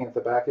you were looking at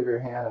the back of your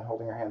hand and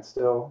holding your hand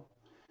still?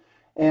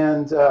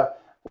 And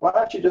why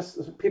don't you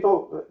just,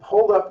 people,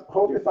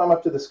 hold your thumb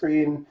up to the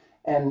screen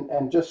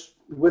and just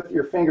with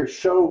your fingers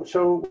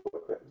show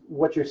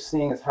what you're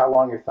seeing is how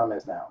long your thumb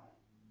is now.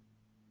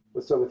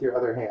 so with your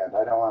other hand.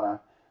 I don't want to.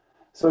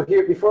 So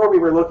here, before we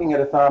were looking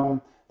at a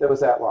thumb that was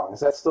that long.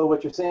 Is that still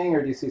what you're seeing,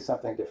 or do you see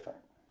something different?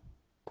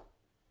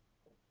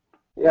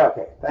 Yeah,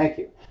 okay, thank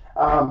you.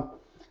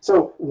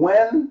 So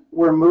when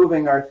we're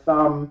moving our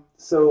thumb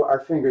so our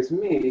fingers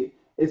meet,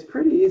 it's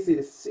pretty easy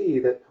to see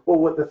that, well,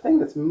 what the thing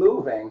that's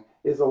moving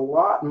is a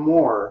lot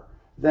more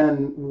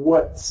than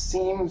what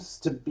seems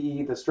to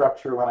be the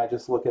structure when I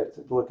just look at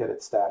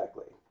it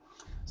statically.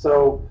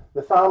 So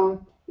the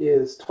thumb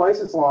is twice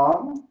as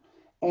long,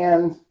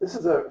 and this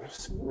is a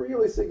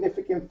really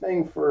significant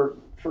thing for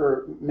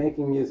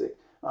making music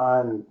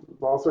on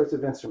all sorts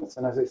of instruments,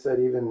 and as I said,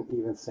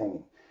 even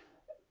singing.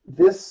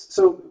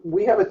 So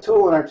we have a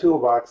tool in our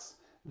toolbox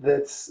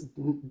that's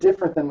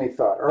different than we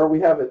thought, or we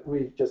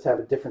just have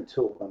a different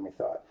tool than we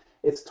thought.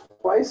 It's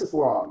twice as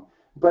long,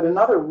 but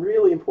another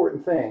really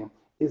important thing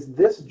is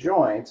this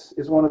joint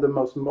is one of the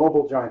most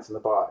mobile joints in the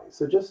body.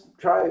 So just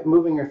try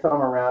moving your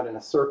thumb around in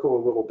a circle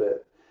a little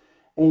bit,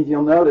 and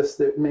you'll notice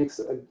that it makes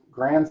a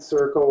grand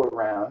circle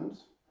around.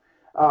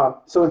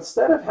 So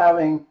instead of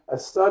having a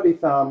stubby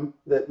thumb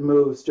that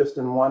moves just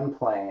in one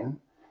plane,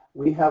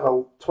 we have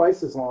a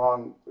twice as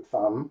long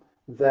thumb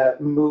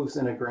that moves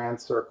in a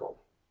grand circle.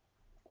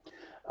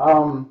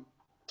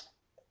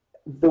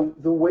 The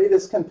way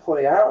this can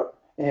play out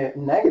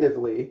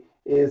negatively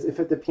is if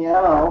at the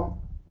piano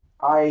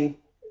I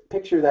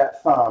picture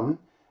that thumb,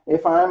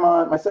 if I'm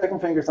on, my second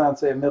finger's on,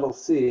 say, a middle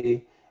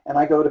C, and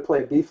I go to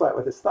play B flat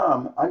with this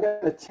thumb, I'm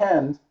going to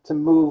tend to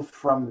move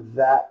from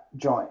that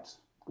joint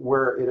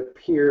where it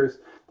appears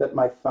that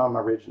my thumb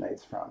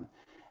originates from.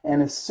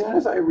 And as soon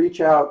as I reach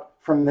out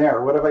from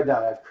there, what have I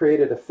done? I've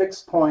created a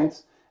fixed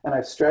point and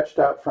I've stretched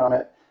out from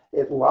it.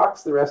 It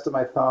locks the rest of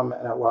my thumb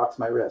and it locks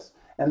my wrist.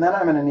 And then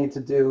I'm going to need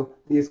to do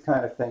these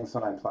kind of things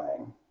when I'm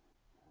playing,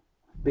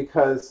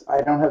 because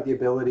I don't have the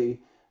ability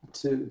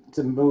to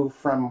move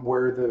from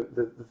where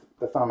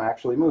the thumb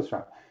actually moves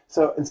from.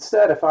 So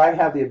instead, if I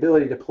have the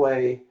ability to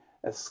play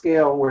a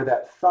scale where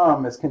that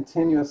thumb is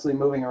continuously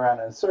moving around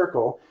in a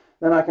circle,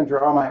 then I can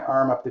draw my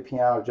arm up the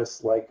piano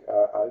just like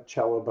a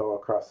cello bow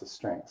across the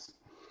strings.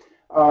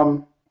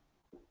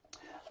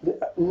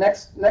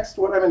 Next,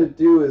 what I'm going to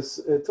do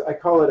is, I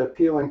call it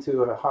appealing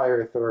to a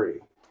higher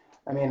authority.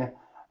 I mean,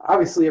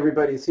 obviously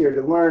everybody's here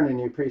to learn and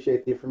you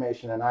appreciate the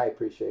information, and I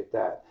appreciate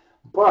that.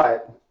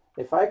 But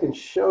if I can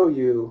show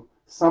you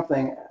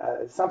something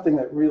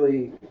that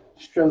really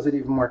shows it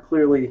even more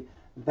clearly,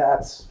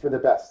 that's for the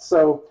best.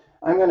 So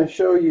I'm going to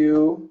show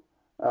you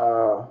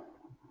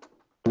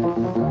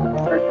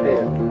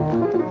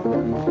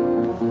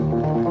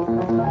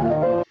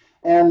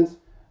and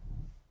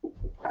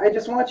I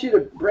just want you to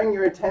bring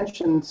your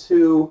attention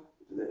to,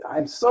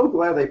 I'm so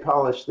glad they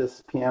polished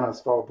this piano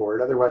fall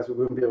board, otherwise we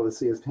wouldn't be able to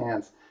see his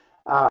hands.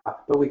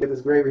 But we get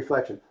this great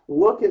reflection.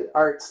 Look at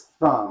Art's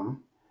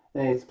thumb,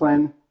 and he's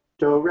playing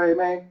do, re,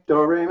 mi,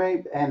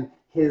 and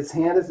his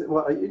hand is,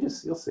 well, you'll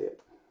see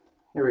it.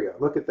 Here we go.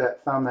 Look at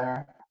that thumb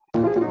there.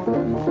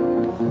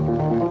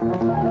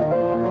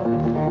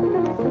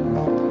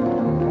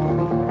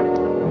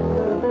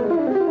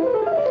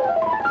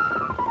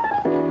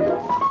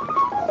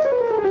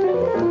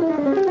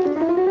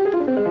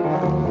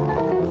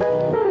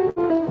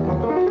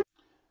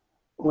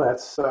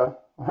 Let's, I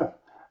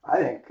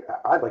think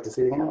I'd like to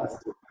see it again. Let's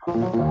do it.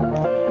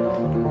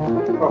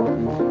 Oh,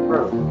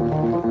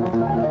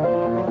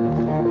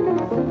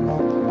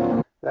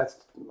 that's,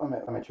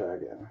 let me try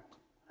again.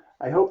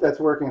 I hope that's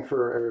working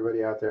for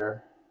everybody out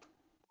there.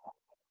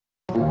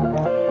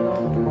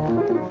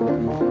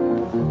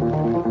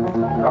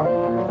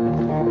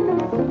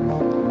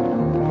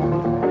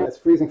 Oh. It's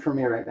freezing for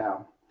me right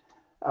now.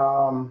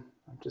 I'm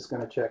just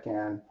going to check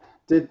in.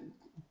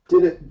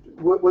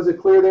 Was it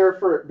clear there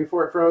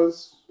before it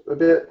froze a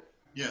bit?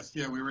 Yes,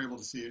 yeah, we were able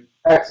to see it.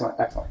 Excellent,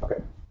 excellent.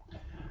 Okay.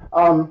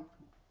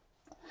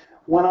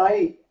 When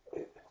I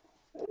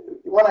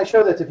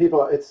show that to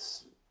people,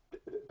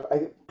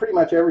 pretty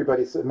much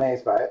everybody's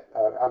amazed by it.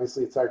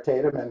 Obviously, it's Art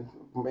Tatum and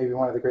maybe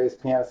one of the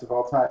greatest pianists of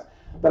all time.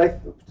 But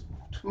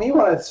to me,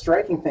 one of the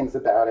striking things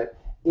about it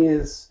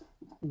is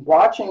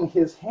watching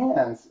his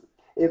hands.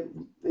 It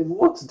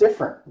looks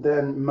different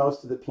than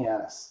most of the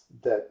pianists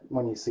that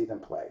when you see them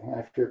play.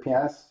 And if you're a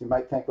pianist, you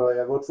might think, well,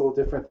 it looks a little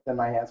different than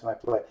my hands when I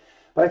play.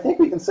 But I think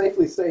we can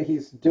safely say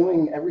he's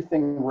doing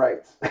everything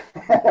right.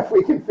 If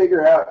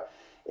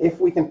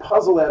we can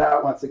puzzle that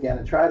out once again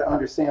and try to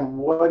understand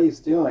what he's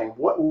doing,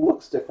 what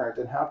looks different,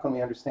 and how can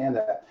we understand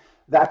that,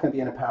 that can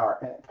be an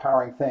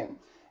empowering thing.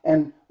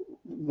 And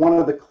one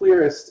of the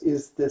clearest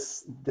is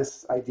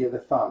this idea of the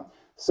thumb.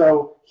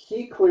 So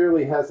he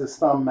clearly has his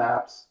thumb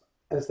maps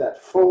as that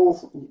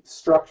full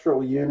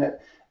structural unit.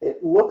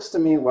 It looks to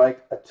me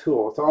like a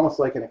tool. It's almost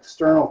like an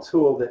external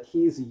tool that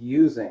he's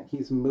using,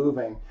 he's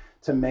moving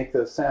to make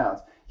those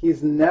sounds.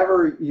 He's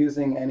never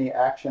using any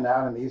action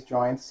out in these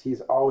joints. He's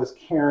always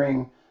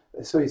carrying,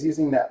 so he's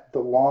using the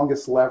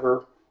longest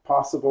lever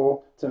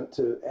possible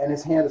and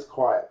his hand is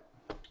quiet.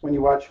 When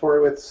you watch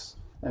Horowitz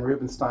and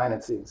Rubinstein,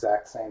 it's the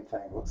exact same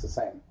thing. It looks the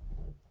same.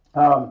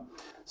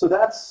 So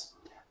that's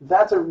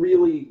that's a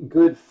really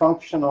good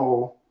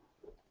functional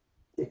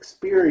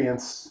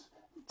experience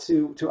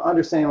to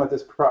understand what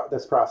this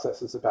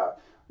process is about.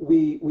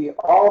 We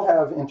all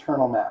have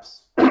internal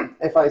maps.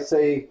 If I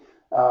say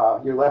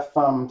your left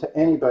thumb to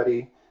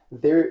anybody,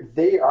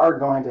 they are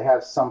going to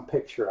have some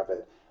picture of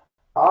it.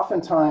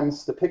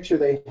 Oftentimes, the picture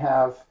they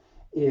have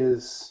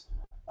is,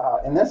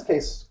 in this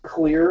case,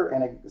 clear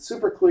and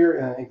super clear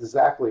and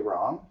exactly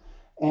wrong.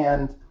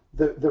 And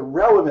the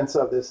relevance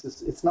of this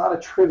is, it's not a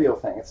trivial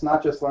thing. It's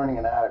not just learning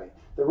anatomy.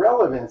 The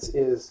relevance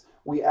is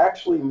we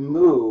actually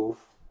move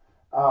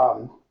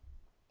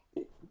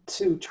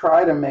to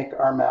try to make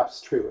our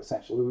maps true,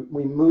 essentially.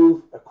 We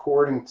move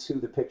according to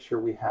the picture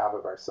we have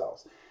of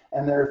ourselves.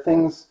 And there are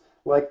things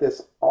like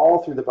this all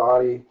through the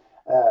body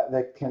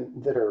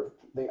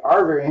they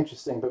are very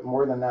interesting, but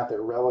more than that,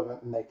 they're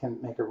relevant, and they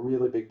can make a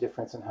really big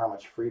difference in how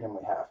much freedom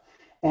we have.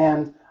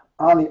 And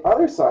on the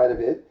other side of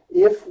it,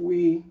 if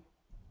we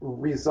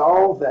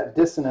resolve that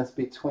dissonance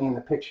between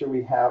the picture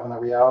we have and the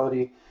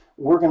reality,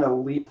 we're going to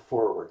leap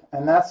forward.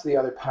 And that's the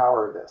other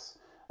power of this.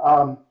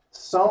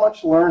 So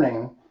much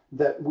learning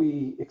that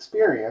we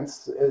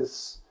experience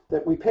is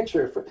that we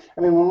picture.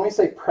 I mean, when we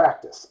say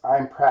practice,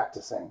 I'm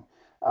practicing.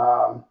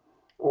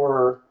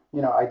 Or,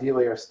 you know,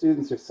 ideally our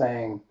students are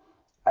saying,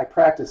 I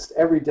practiced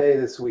every day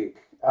this week.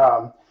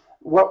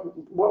 What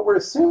we're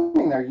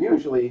assuming there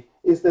usually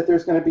is that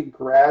there's going to be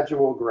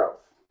gradual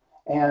growth.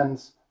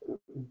 And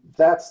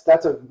that's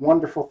a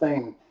wonderful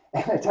thing.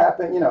 And it's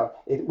happened, you know,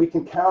 we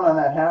can count on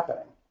that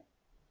happening.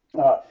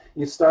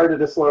 You start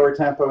at a slower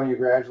tempo and you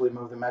gradually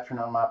move the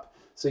metronome up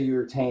so you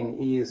retain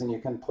ease and you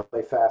can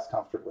play fast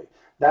comfortably.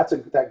 That's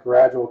that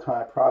gradual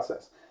kind of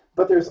process.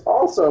 But there's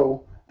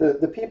also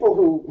the people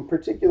who, in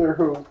particular,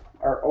 who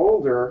are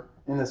older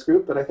in this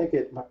group, but I think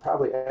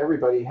probably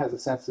everybody has a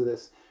sense of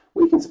this.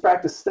 We can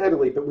practice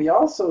steadily, but we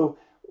also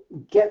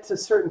get to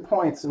certain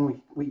points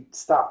and we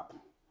stop.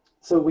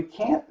 So we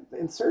can't,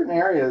 in certain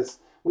areas,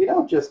 we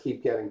don't just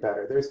keep getting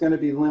better. There's going to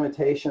be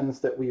limitations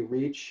that we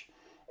reach,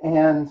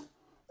 and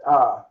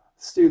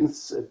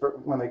students,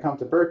 when they come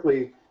to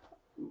Berklee,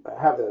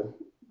 have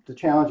the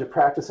challenge of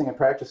practicing in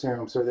practice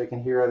rooms so they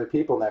can hear other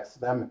people next to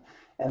them,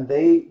 and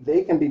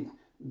they can be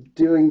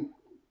doing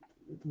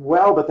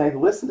well, but they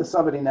listen to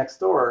somebody next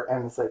door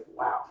and it's like,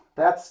 wow,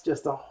 that's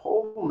just a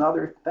whole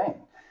nother thing.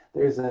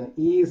 There's an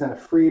ease and a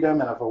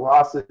freedom and a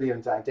velocity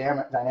and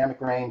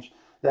dynamic range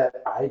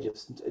that I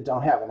just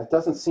don't have. And it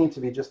doesn't seem to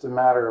be just a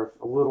matter of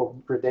a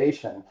little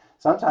gradation.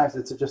 Sometimes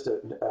it's just a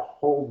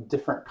whole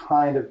different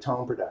kind of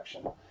tone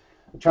production.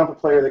 A trumpet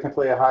player that can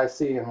play a high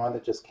C and one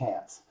that just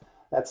can't.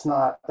 That's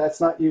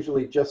not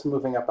usually just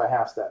moving up by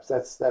half steps.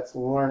 That's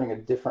learning a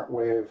different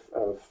way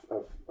of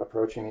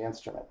approaching the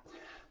instrument.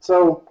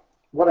 So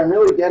what I'm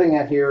really getting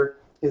at here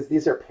is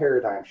these are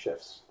paradigm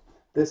shifts.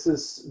 This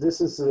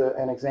is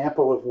an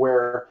example of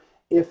where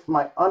if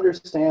my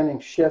understanding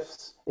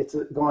shifts, it's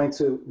going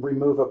to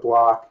remove a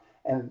block,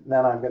 and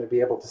then I'm going to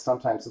be able to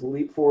sometimes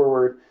leap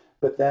forward,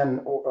 but then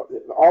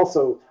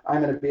also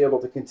I'm going to be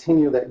able to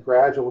continue that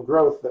gradual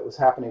growth that was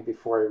happening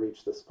before I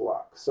reached this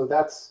block. So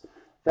that's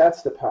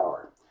the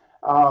power.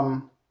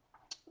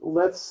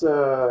 Let's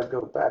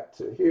go back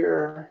to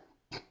here.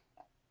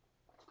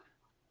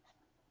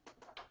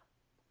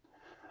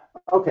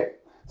 Okay,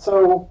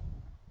 so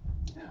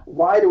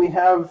why do we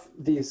have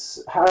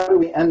these, how do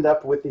we end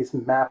up with these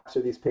maps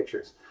or these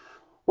pictures?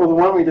 Well, the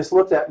one we just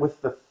looked at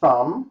with the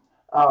thumb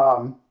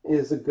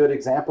is a good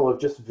example of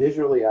just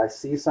visually I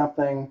see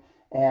something,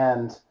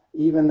 and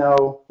even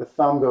though the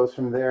thumb goes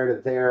from there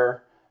to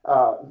there,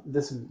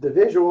 the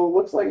visual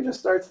looks like it just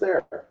starts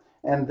there.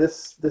 And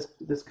this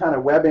kind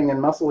of webbing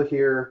and muscle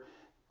here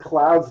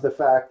clouds the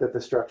fact that the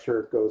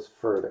structure goes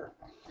further.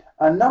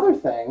 Another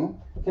thing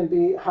can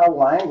be how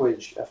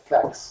language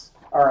affects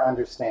our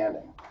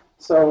understanding.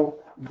 So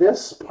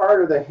this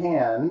part of the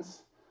hand,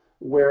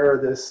 where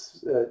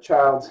this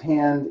child's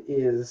hand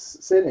is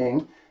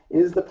sitting,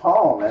 is the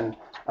palm. And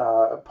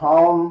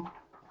palma,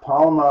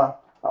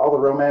 all the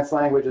Romance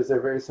languages, they're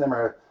very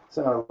similar.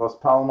 Los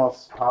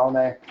palmos,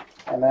 palme.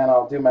 And then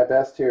I'll do my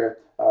best here.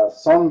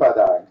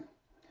 Sonbadag,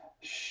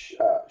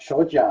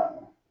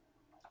 shojang,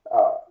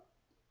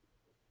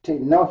 te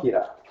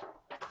nohira.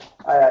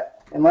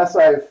 Unless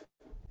I've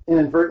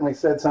inadvertently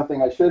said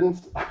something I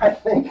shouldn't, I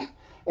think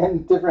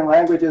in different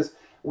languages,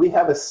 we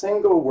have a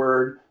single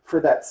word for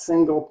that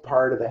single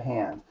part of the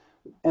hand.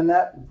 And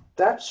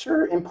that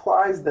sure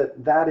implies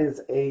that that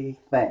is a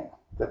thing,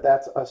 that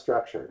that's a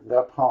structure,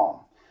 the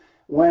palm.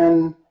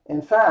 When,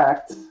 in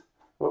fact,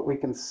 what we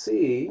can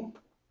see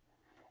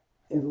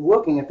in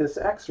looking at this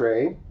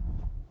X-ray,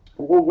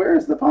 well,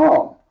 where's the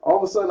palm? All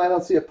of a sudden, I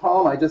don't see a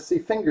palm, I just see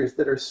fingers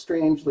that are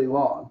strangely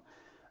long.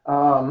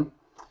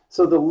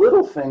 So the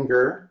little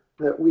finger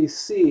that we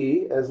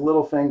see as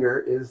little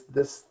finger is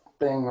this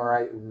thing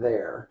right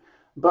there.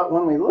 But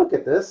when we look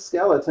at this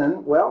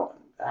skeleton, well,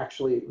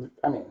 actually,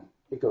 I mean,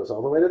 it goes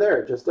all the way to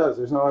there. It just does.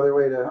 There's no other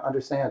way to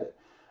understand it.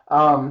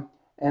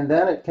 And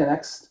then it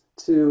connects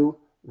to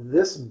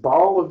this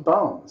ball of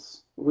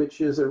bones, which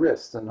is a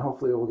wrist. And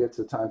hopefully we'll get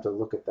to time to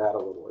look at that a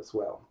little as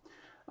well.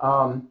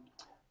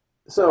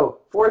 So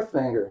fourth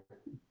finger,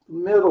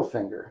 middle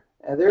finger,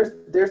 and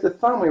there's the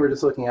thumb we were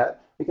just looking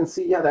at. You can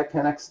see, yeah, that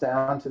connects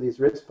down to these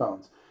wrist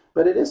bones.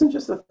 But it isn't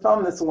just the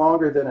thumb that's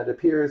longer than it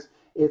appears.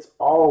 It's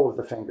all of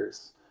the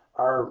fingers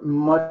are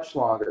much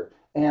longer.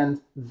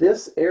 And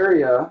this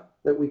area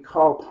that we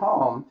call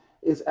palm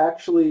is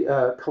actually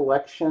a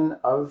collection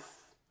of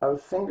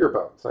finger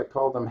bones. I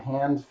call them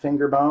hand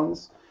finger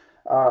bones,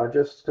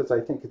 just because I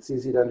think it's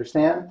easy to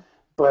understand.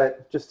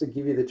 But just to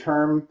give you the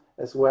term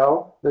as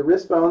well, the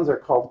wrist bones are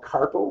called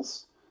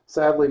carpals.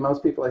 Sadly,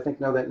 most people, I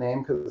think, know that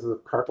name because of the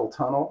carpal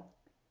tunnel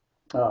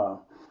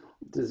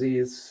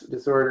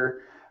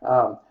disorder.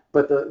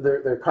 But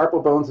they're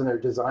carpal bones, and they're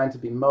designed to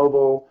be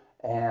mobile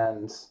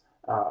and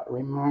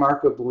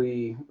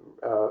remarkably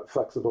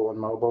flexible and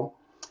mobile.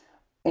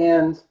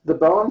 And the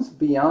bones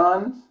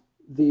beyond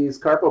these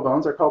carpal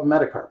bones are called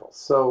metacarpals.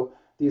 So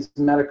these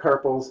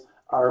metacarpals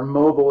are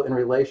mobile in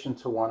relation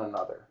to one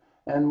another.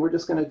 And we're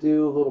just going to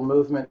do a little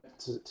movement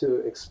to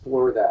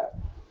explore that.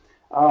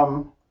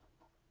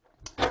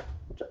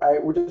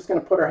 We're just going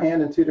to put our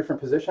hand in two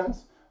different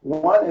positions.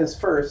 One is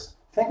first,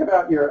 think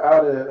about you're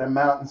out at a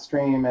mountain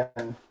stream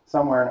and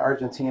somewhere in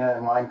Argentina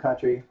in wine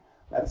country.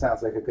 That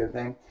sounds like a good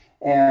thing.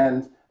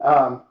 And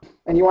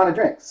you want to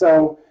drink.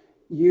 So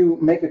you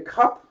make a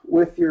cup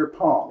with your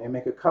palm. You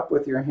make a cup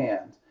with your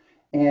hand.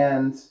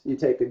 And you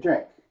take a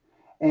drink.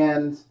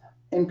 And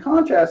in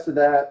contrast to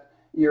that,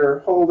 you're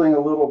holding a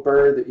little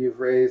bird that you've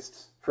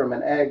raised from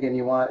an egg, and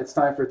it's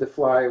time for it to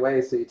fly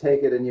away. So you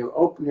take it and you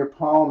open your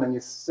palm and you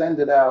send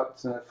it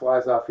out and it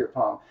flies off your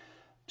palm.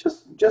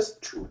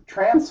 Just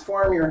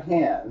transform your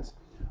hand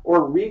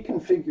or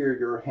reconfigure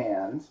your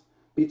hand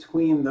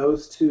between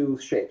those two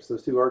shapes,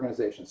 those two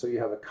organizations. So you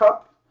have a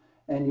cup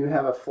and you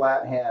have a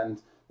flat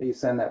hand that you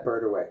send that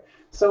bird away.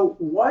 So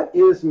what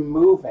is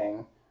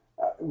moving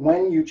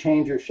when you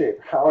change your shape?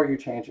 How are you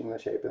changing the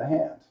shape of the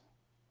hand?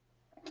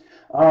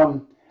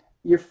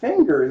 Your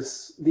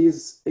fingers,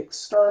 these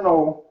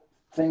external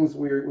things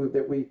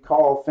that we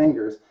call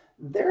fingers,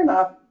 they're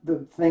not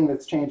the thing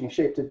that's changing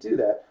shape to do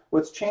that.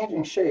 What's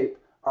changing shape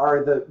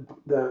are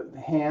the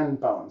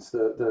hand bones,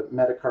 the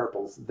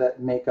metacarpals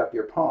that make up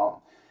your palm.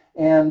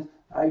 And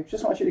I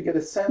just want you to get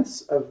a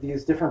sense of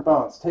these different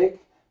bones. Take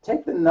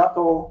the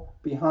knuckle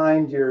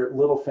behind your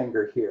little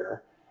finger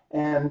here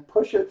and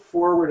push it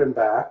forward and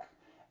back,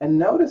 and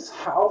notice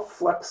how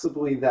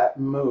flexibly that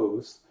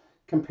moves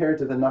compared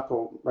to the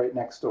knuckle right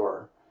next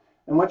door.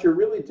 And what you're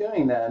really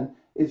doing then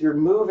is you're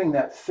moving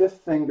that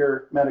fifth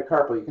finger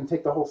metacarpal. You can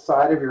take the whole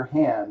side of your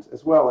hand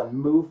as well and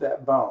move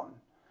that bone.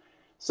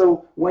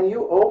 So when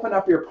you open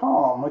up your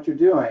palm, what you're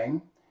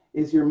doing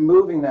is you're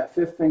moving that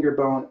fifth finger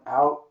bone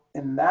out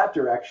in that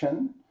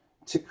direction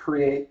to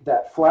create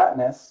that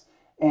flatness.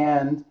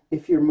 And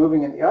if you're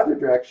moving in the other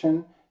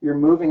direction, you're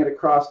moving it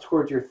across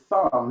towards your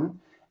thumb,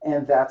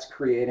 and that's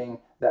creating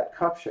that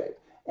cup shape.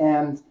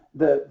 And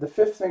the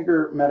fifth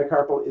finger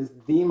metacarpal is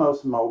the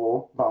most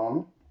mobile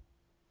bone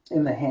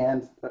in the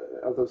hand,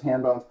 of those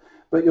hand bones,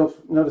 but you'll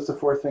notice the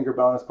fourth finger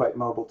bone is quite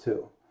mobile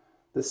too.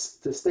 The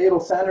statal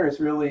center is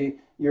really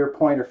your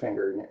pointer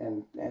finger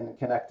and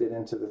connected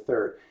into the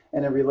third.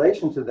 And in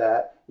relation to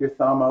that, your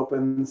thumb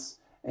opens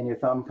and your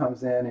thumb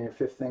comes in and your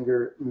fifth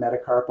finger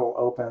metacarpal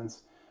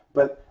opens.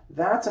 But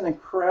that's an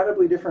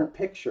incredibly different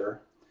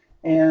picture.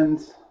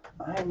 And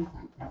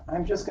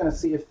I'm just going to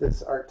see if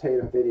this Art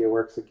Tatum video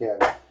works again,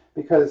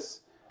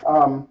 because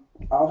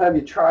I'll have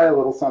you try a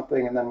little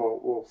something and then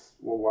we'll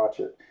watch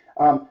it.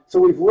 So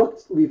we've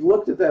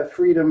looked at that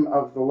freedom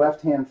of the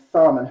left hand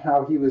thumb and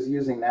how he was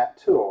using that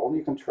tool.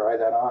 You can try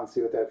that on,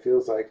 see what that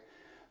feels like.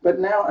 But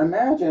now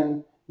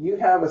imagine you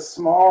have a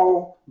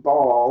small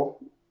ball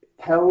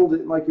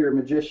held like you're a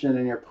magician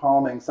and you're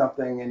palming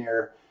something in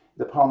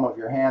the palm of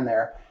your hand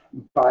there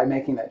by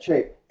making that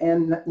shape.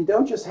 And you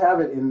don't just have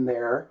it in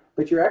there,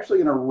 but you're actually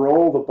going to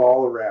roll the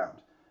ball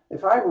around.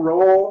 If I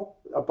roll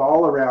a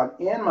ball around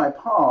in my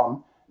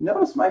palm,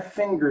 notice my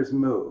fingers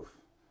move.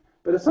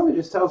 But if somebody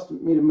just tells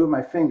me to move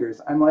my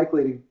fingers, I'm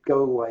likely to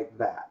go like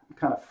that,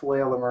 kind of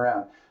flail them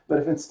around. But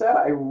if instead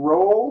I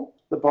roll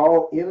the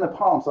ball in the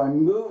palm, so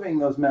I'm moving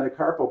those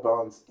metacarpal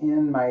bones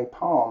in my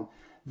palm,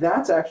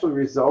 that's actually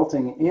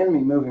resulting in me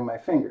moving my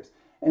fingers.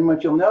 And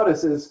what you'll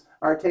notice is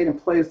Art Tatum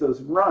plays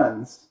those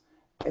runs.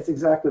 It's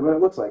exactly what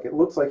it looks like. It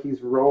looks like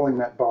he's rolling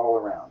that ball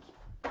around.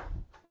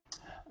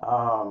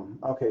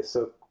 Okay,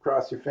 so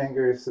cross your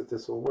fingers that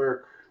this will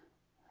work.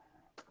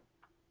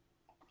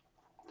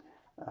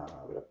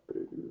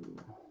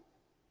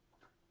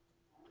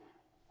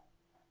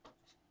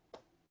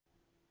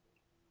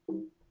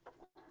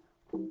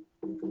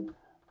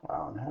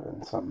 Wow, I'm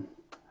having some.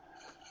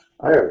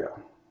 There we go.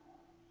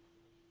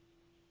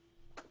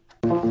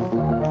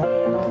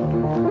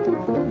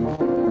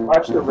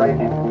 Watch the right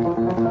hand.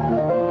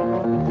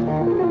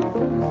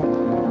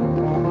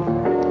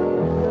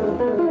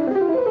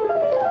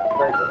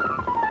 Very good.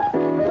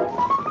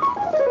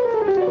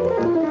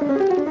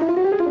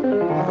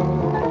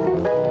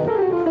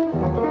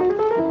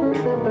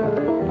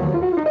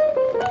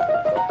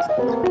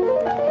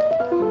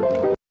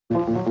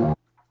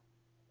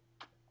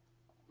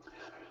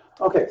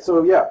 Okay,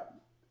 so yeah,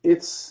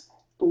 it's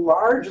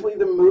largely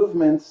the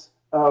movements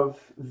of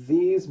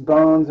these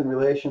bones in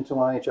relation to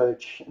one each other,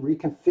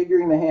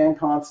 reconfiguring the hand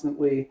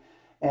constantly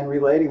and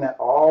relating that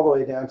all the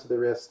way down to the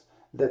wrist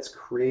that's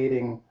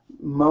creating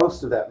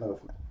most of that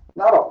movement.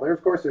 Not all. There,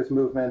 of course, there's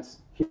movements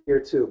here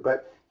too,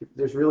 but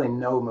there's really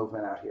no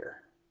movement out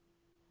here.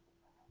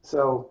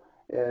 So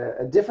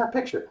a different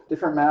picture,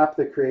 different map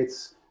that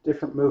creates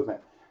different movement.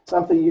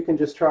 Something you can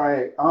just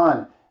try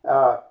on.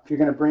 If you're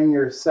going to bring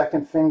your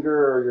second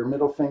finger or your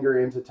middle finger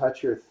in to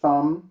touch your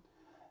thumb,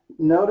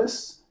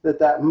 notice that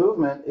that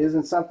movement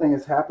isn't something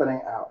that's happening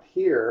out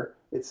here.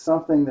 It's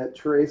something that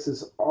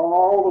traces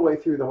all the way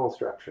through the whole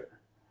structure.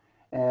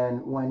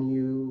 And when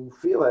you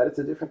feel that, it's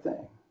a different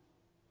thing.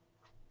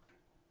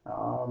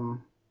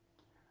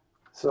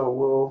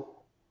 So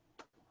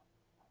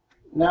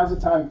now's the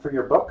time for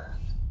your book.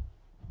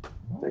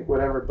 Take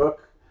whatever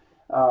book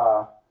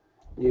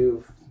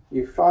you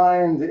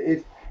find.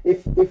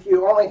 If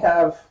you only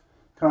have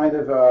kind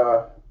of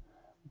a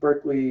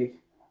Berklee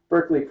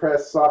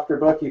Press softer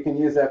book, you can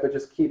use that, but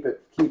just keep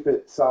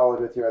it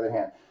solid with your other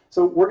hand.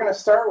 So we're going to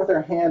start with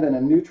our hand in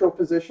a neutral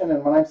position,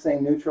 and when I'm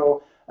saying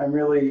neutral, I'm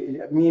really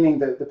meaning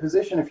the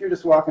position. If you're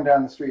just walking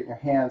down the street and your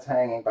hand's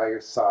hanging by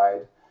your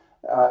side,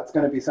 it's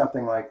going to be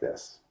something like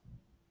this.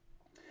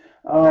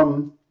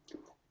 And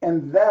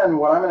then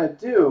what I'm going to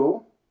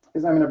do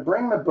is I'm going to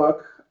bring the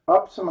book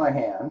up to my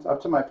hand,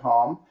 up to my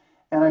palm,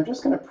 and I'm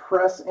just going to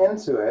press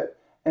into it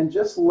and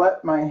just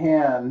let my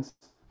hand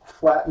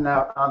flatten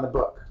out on the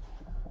book.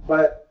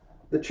 But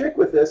the trick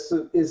with this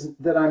is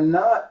that I'm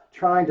not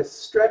trying to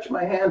stretch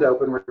my hand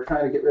open. We're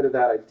trying to get rid of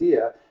that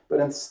idea, but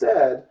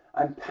instead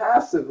I'm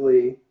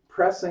passively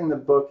pressing the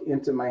book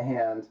into my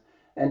hand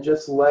and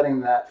just letting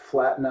that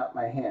flatten out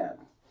my hand.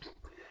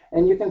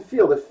 And you can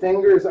feel the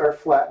fingers are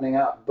flattening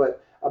out,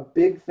 but a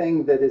big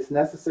thing that is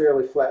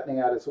necessarily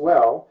flattening out as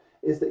well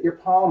is that your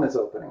palm is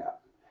opening up.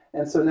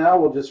 And so now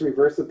we'll just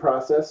reverse the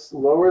process,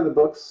 lower the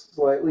book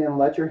slightly and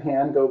let your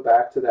hand go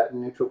back to that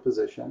neutral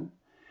position.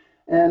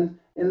 And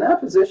in that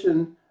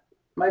position,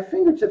 my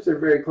fingertips are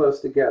very close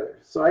together.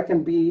 So I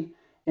can be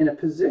in a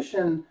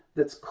position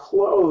that's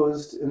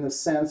closed in the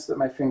sense that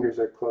my fingers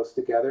are close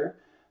together,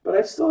 but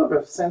I still have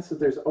a sense that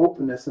there's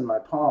openness in my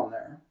palm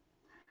there.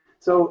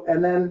 So,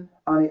 and then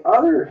on the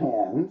other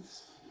hand,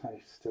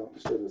 I still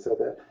shouldn't have said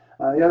that.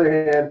 On the other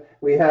hand,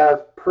 we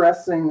have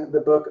pressing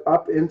the book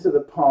up into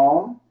the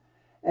palm.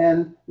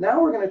 And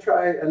now we're going to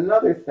try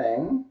another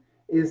thing,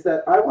 is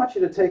that I want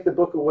you to take the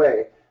book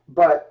away,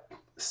 but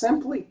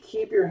simply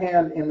keep your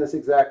hand in this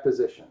exact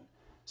position.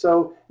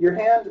 So your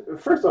hand,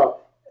 first of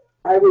all,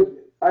 I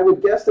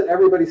would guess that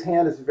everybody's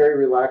hand is very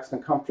relaxed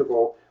and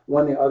comfortable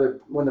when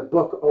the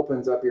book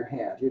opens up your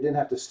hand. You didn't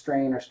have to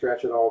strain or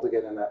stretch at all to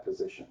get in that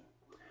position.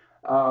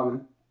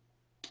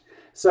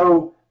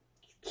 So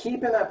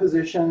keep in that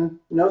position,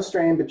 no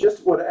strain, but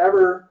just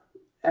whatever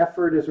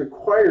effort is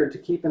required to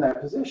keep in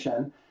that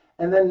position.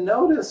 And then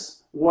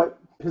notice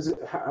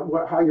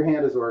how your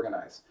hand is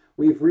organized.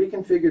 We've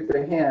reconfigured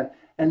the hand,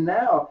 and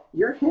now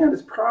your hand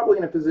is probably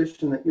in a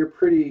position that you're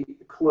pretty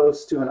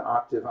close to an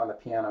octave on the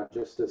piano,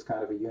 just as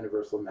kind of a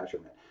universal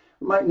measurement.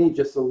 You might need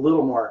just a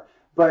little more,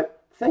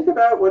 but think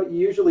about what it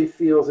usually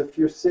feels if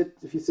you sit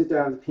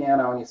down at the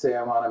piano and you say,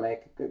 I want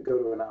to go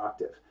to an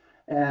octave.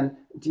 And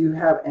do you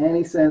have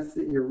any sense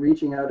that you're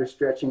reaching out or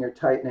stretching or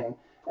tightening?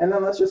 And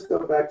then let's just go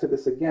back to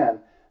this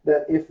again,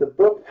 that if the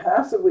book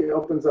passively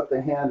opens up the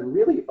hand and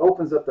really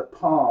opens up the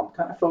palm,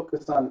 kind of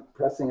focus on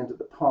pressing into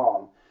the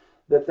palm,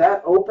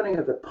 that opening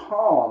of the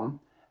palm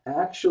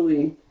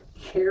actually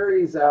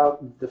carries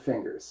out the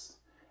fingers.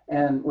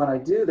 And when I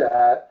do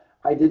that,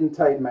 I didn't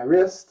tighten my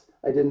wrist,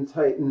 I didn't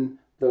tighten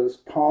those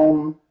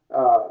palm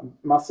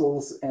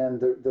muscles and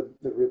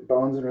the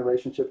bones in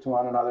relationship to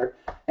one another.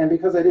 And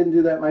because I didn't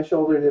do that, my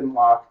shoulder didn't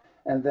lock.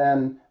 And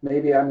then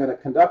maybe I'm going to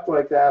conduct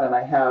like that, and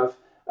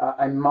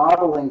I'm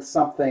modeling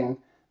something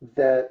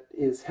that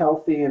is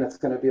healthy, and it's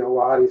going to be a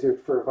lot easier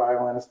for a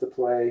violinist to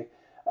play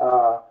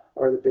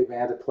or the big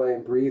band to play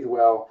and breathe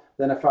well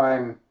than if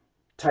I'm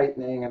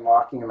tightening and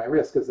locking in my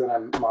wrist, because then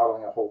I'm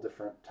modeling a whole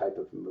different type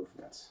of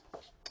movements.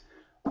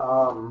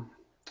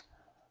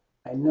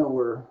 I know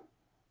we're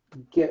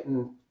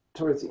getting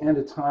towards the end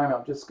of time.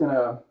 I'm just going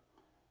to,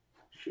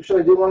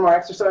 should I do one more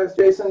exercise,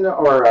 Jason?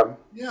 Or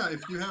yeah,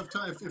 if you have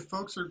time, if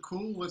folks are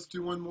cool, let's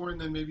do one more and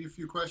then maybe a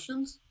few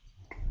questions.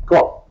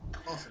 Cool.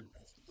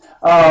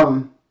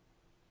 Awesome.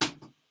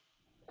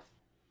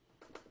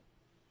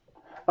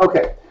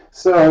 Okay,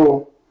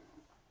 so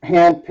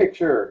hand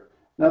picture,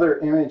 another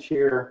image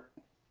here.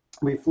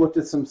 We've looked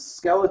at some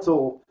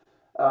skeletal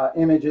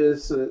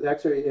images,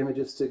 X-ray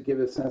images to give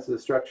a sense of the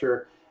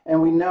structure.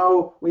 And we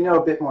know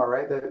a bit more,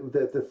 right?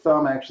 That the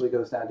thumb actually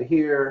goes down to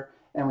here,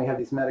 and we have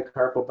these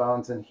metacarpal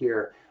bones in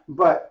here.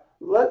 But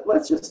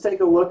let's just take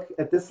a look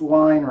at this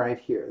line right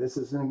here. This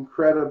is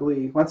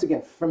incredibly, once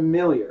again,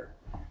 familiar.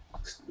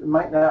 It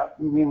might not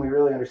mean we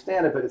really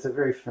understand it, but it's a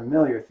very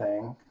familiar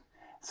thing.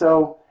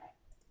 So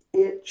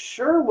it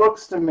sure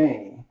looks to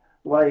me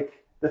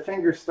like the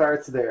finger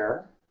starts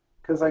there,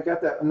 because I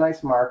got that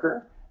nice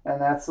marker, and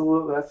that's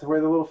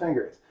where the little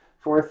finger is.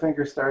 Fourth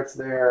finger starts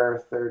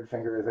there, third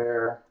finger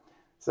there,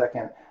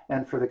 second.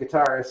 And for the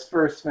guitarist,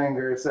 first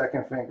finger,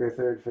 second finger,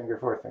 third finger,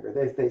 fourth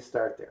finger. They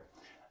start there.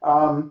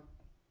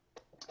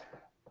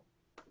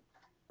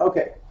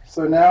 Okay,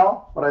 so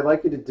now what I'd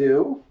like you to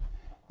do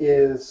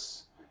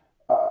is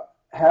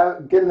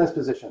get in this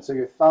position. So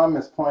your thumb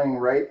is pointing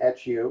right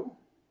at you,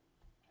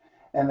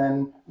 and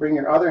then bring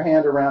your other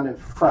hand around in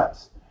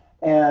front.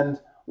 And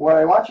what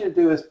I want you to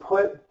do is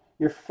put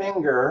your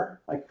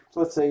finger, like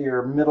let's say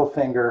your middle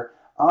finger,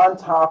 on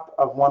top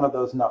of one of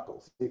those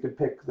knuckles. You could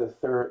pick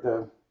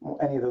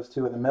any of those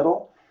two in the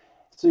middle.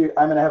 So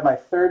I'm going to have my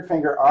third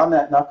finger on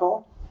that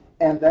knuckle,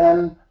 and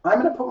then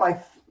I'm going to put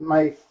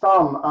my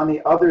thumb on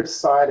the other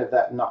side of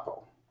that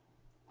knuckle.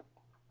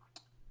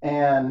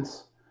 And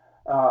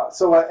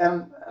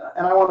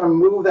I want to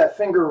move that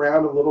finger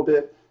around a little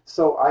bit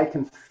so I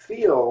can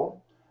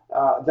feel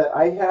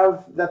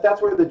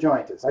that's where the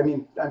joint is. I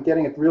mean, I'm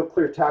getting a real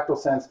clear tactile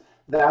sense.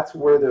 That's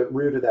where the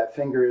root of that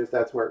finger is.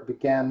 That's where it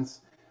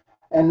begins.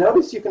 And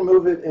notice you can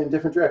move it in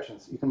different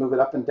directions. You can move it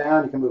up and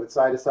down, you can move it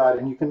side to side,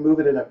 and you can move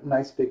it in a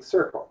nice big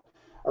circle.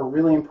 A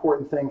really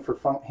important thing for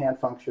hand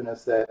function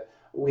is that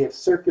we have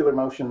circular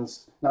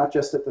motions, not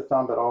just at the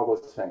thumb, but all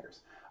those fingers.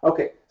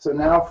 Okay, so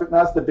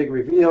that's the big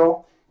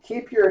reveal.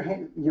 Keep your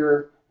hand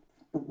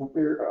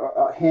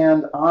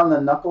on the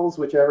knuckles,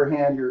 whichever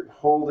hand you're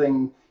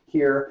holding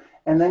here,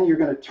 and then you're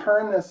going to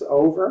turn this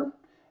over,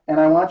 and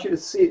I want you to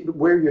see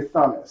where your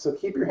thumb is. So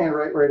keep your hand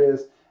right where it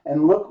is,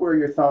 and look where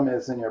your thumb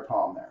is in your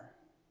palm there.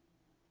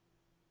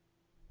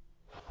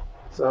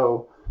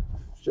 So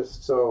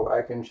just so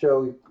I can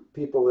show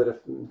people that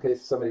in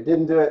case somebody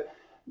didn't do it,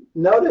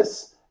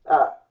 notice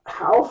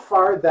how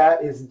far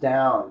that is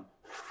down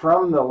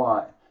from the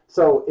line.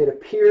 So it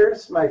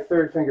appears my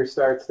third finger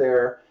starts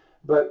there,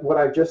 but what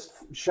I've just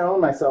shown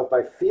myself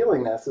by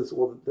feeling this is,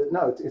 well,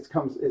 no, it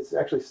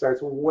actually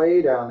starts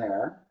way down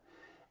there,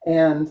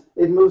 and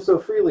it moves so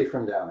freely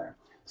from down there.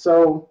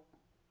 So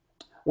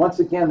once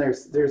again,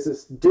 there's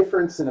this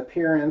difference in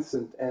appearance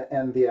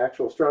and the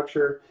actual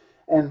structure.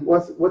 And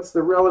what's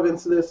the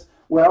relevance of this?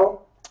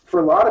 Well, for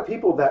a lot of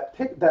people, that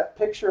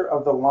picture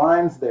of the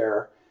lines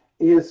there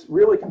is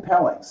really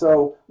compelling.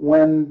 So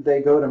when they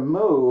go to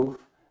move,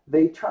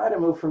 they try to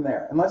move from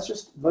there. And let's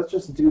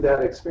just do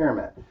that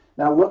experiment.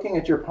 Now, looking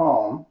at your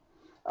palm,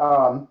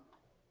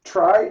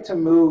 try to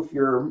move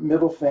your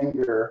middle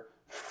finger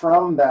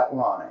from that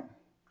line.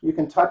 You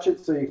can touch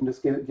it so you can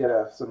just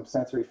get some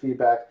sensory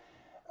feedback.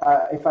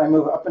 If I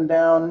move up and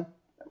down,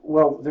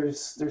 well,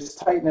 there's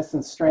tightness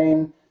and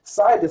strain.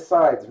 Side to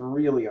side is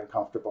really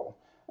uncomfortable.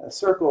 A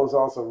circle is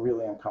also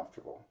really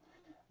uncomfortable.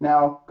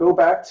 Now, go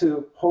back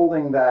to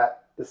holding the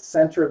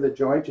center of the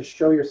joint. Just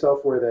show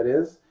yourself where that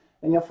is,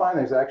 and you'll find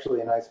there's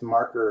actually a nice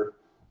marker,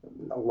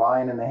 a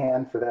line in the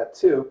hand for that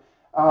too.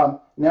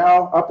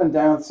 Now, up and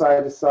down,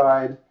 side to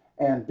side,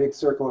 and big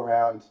circle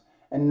around,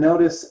 and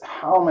notice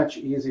how much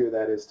easier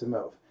that is to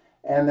move.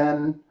 And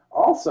then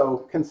also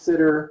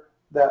consider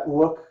that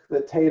look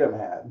that Tatum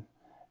had.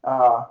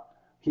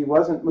 He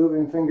wasn't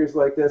moving fingers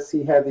like this.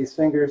 He had these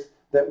fingers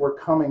that were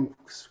coming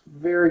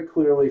very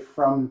clearly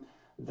from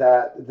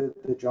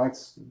the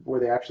joints where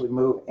they actually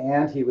move,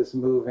 and he was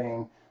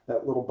moving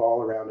that little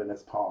ball around in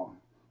his palm,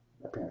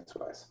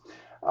 appearance-wise.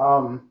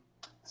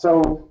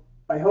 So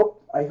I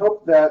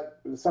hope that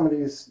some of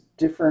these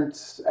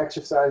different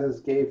exercises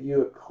gave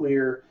you a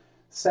clear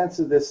sense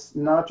of this,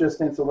 not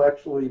just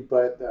intellectually,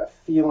 but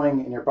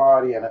feeling in your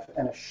body and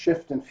a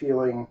shift in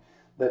feeling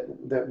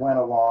that went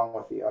along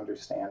with the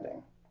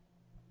understanding.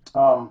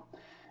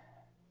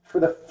 For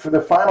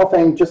the final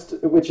thing,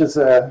 which is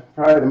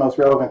probably the most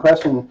relevant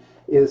question,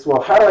 is,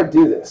 well, how do I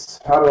do this?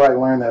 How do I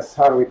learn this?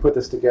 How do we put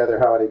this together?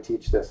 How do I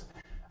teach this?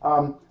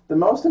 The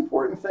most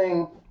important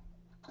thing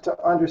to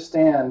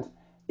understand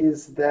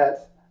is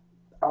that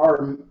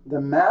the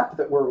map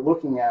that we're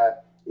looking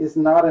at is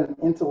not an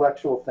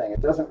intellectual thing.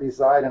 It doesn't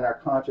reside in our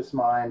conscious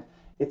mind.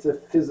 It's a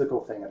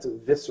physical thing. It's a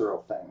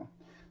visceral thing.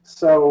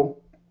 So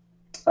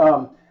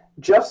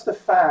just the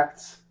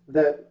fact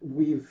that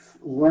we've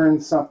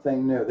learned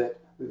something new, that,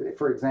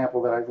 for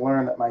example, that I've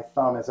learned that my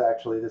thumb is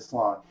actually this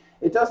long,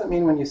 it doesn't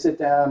mean when you sit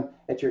down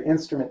at your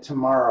instrument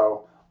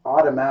tomorrow,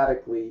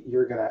 automatically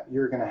you're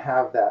gonna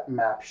have that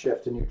map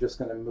shift and you're just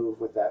gonna move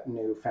with that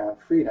newfound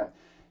freedom.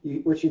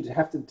 What you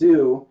have to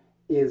do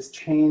is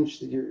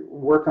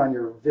work on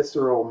your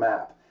visceral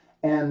map.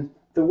 And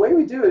the way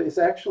we do it is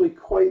actually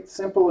quite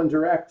simple and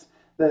direct,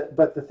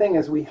 but the thing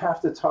is, we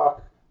have to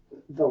talk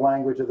the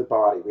language of the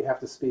body. We have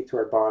to speak to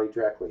our body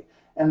directly.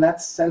 And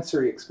that's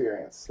sensory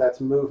experience.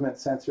 That's movement,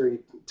 sensory,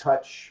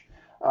 touch.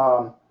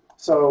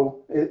 So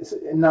it's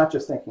not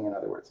just thinking, in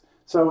other words.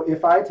 So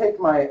if I take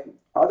my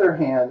other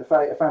hand, if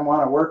I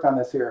want to work on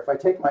this here, if I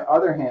take my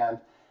other hand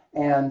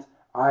and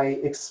I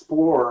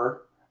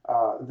explore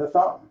the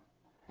thumb,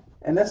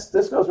 and this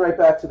goes right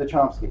back to the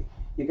Chomsky.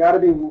 You got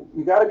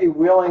to be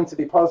willing to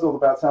be puzzled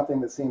about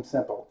something that seems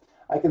simple.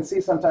 I can see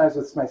sometimes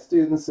with my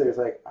students, there's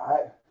like,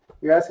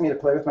 you're asking me to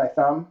play with my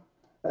thumb?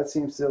 That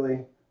seems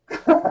silly.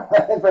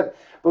 but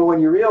when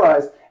you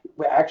realize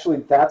actually,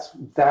 that's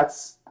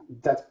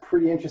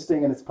pretty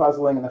interesting, and it's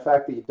puzzling, and the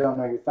fact that you don't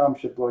know your thumb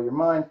should blow your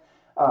mind.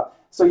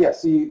 So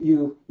yes,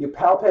 you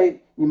palpate,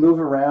 you move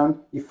around,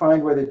 you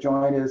find where the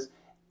joint is.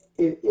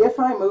 If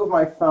I move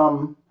my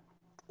thumb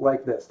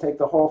like this, take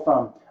the whole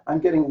thumb, I'm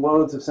getting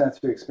loads of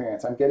sensory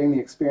experience. I'm getting the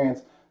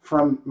experience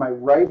from my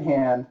right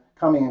hand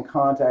coming in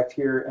contact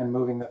here and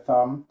moving the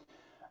thumb.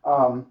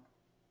 I'm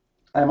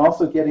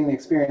also getting the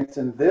experience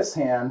in this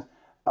hand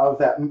of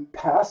that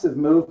passive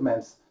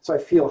movements, so I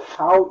feel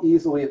how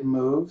easily it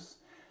moves.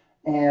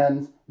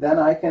 And then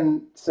I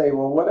can say,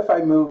 well, what if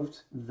I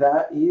moved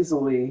that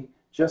easily,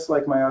 just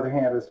like my other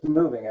hand was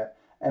moving it?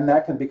 And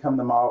that can become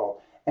the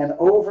model. And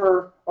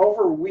over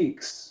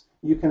weeks,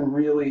 you can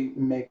really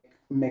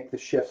make the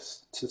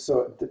shifts to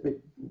so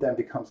it then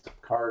becomes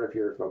part of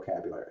your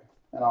vocabulary.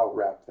 And I'll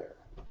wrap there.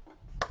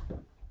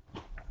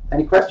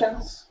 Any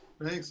questions?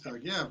 Thanks,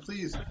 Doug. Yeah,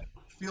 please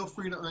feel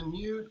free to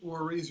unmute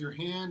or raise your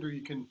hand, or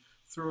you can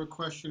throw a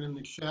question in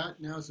the chat.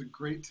 Now is a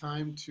great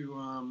time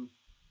to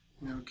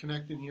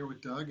connect in here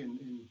with Doug.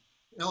 And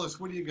Ellis,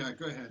 what do you got?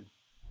 Go ahead.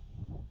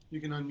 You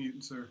can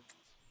unmute, sir.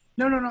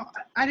 No.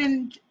 I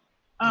didn't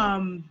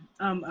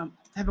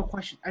have a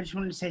question. I just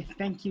wanted to say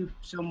thank you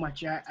so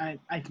much. I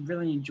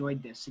really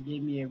enjoyed this. It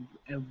gave me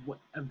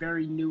a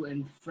very new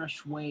and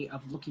fresh way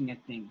of looking at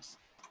things.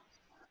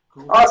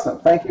 Cool. Awesome.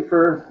 Thank you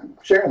for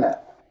sharing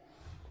that.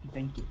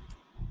 Thank you.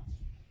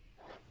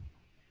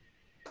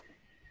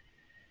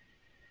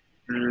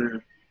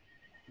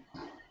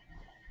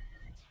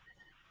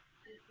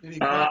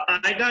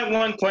 I got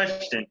one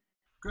question.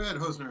 Go ahead,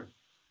 Hosner.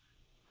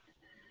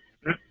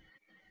 Go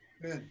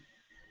ahead.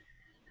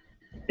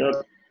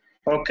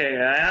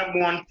 Okay, I have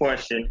one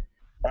question.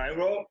 I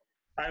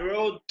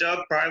wrote Doug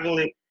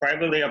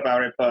privately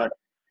about it, but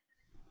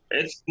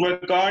it's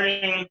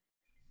regarding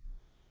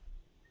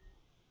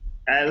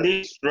at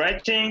least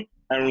stretching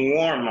and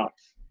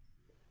warm-ups.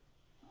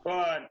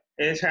 But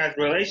it has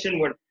relation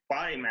with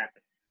body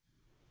mapping.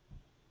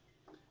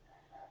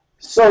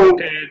 So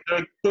okay,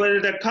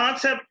 the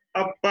concept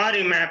of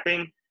body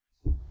mapping,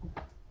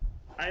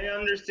 I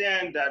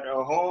understand that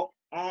a whole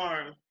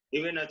arm,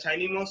 even a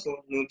tiny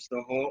muscle, moves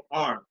the whole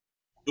arm.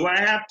 Do I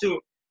have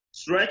to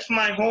stretch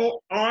my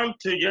whole arm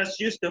to just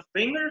use the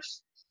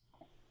fingers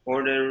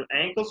or the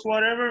ankles,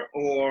 whatever,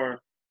 or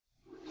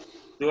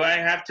do I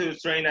have to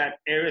train that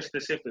area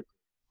specifically?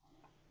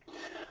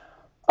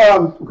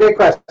 Great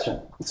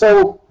question.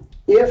 So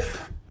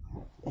if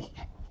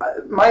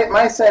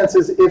my sense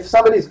is if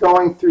somebody's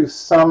going through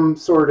some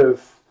sort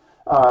of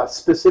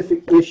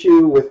specific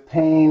issue with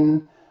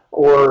pain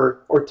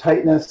or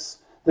tightness,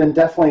 then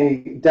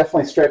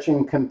definitely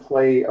stretching can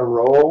play a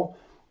role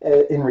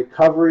in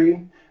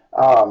recovery.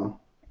 And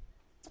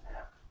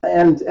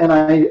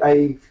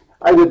I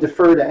would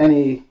defer to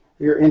any of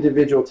your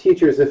individual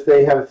teachers if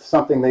they have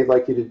something they'd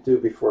like you to do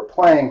before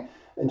playing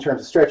in terms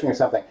of stretching or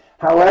something.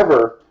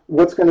 However,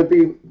 what's going to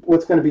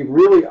be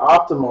really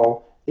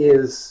optimal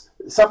is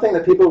something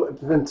that people have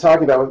been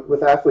talking about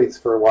with athletes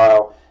for a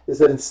while, is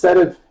that instead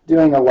of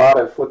doing a lot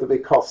of what they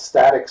call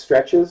static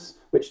stretches,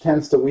 which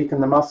tends to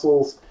weaken the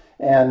muscles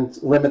and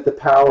limit the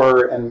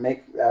power and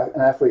make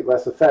an athlete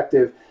less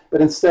effective, but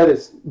instead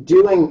is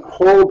doing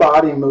whole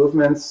body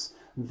movements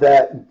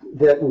that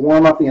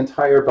warm up the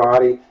entire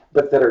body,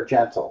 but that are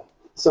gentle.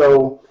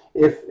 So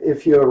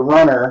if you're a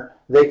runner,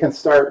 they can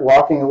start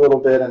walking a little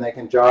bit and they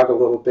can jog a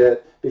little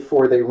bit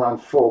before they run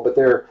full, but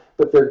they're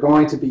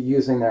going to be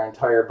using their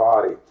entire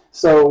body.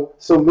 So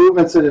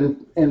movements that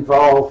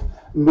involve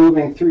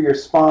moving through your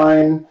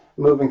spine,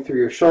 moving through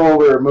your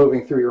shoulder,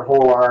 moving through your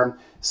whole arm,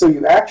 so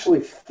you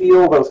actually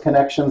feel those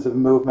connections of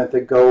movement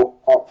that go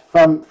up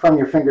from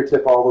your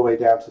fingertip all the way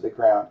down to the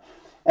ground.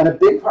 And a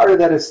big part of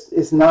that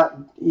is not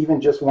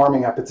even just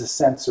warming up, it's a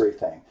sensory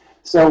thing.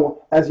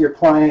 So as you're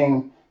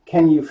playing,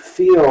 can you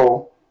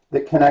feel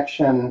the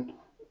connection?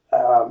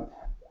 A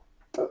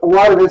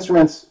lot of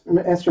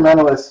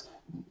instrumentalists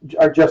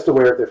are just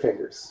aware of their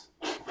fingers.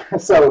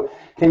 So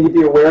can you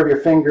be aware of your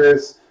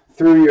fingers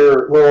through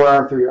your lower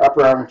arm, through your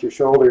upper arm, into your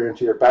shoulder,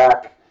 into your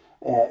back,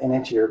 and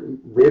into your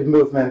rib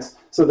movements?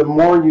 So the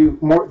more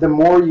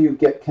you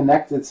get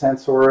connected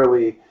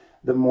sensorially,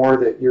 the more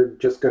that you're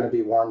just going to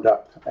be warmed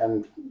up.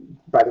 And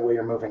by the way,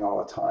 you're moving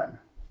all the time.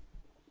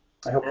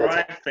 I hope that's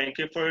right. Thank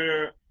you for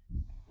your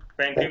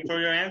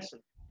answer.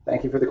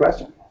 Thank you for the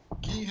question.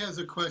 Guy has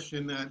a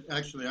question that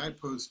actually I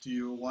posed to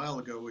you a while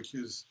ago, which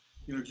is,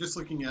 just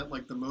looking at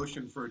like the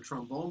motion for a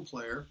trombone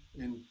player,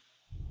 and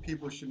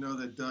people should know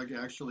that Doug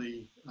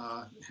actually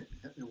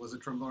was a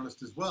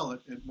trombonist as well at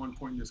one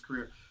point in his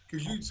career.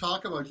 Could you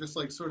talk about just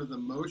like sort of the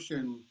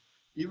motion,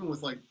 even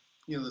with like,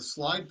 the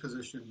slide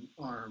position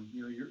arm,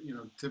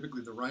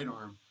 typically the right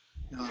arm.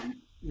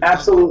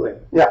 Absolutely,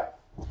 yeah.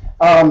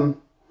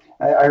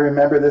 I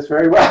remember this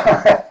very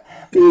well.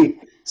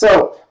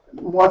 So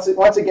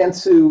once again,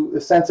 to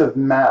the sense of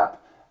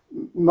map,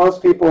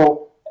 most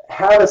people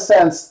have a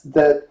sense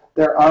that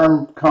their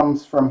arm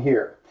comes from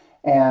here,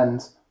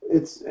 and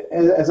it's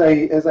as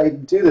I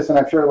do this, and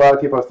I'm sure a lot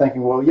of people are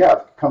thinking, well, yeah,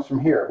 it comes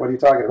from here. What are you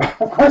talking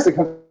about? Of course it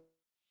comes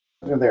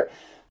there.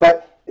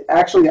 But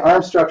actually, the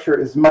arm structure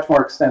is much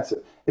more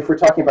extensive. If we're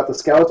talking about the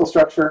skeletal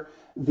structure,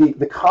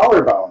 the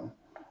collarbone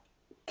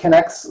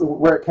connects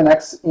where it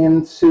connects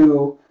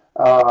into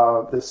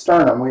the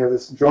sternum. We have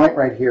this joint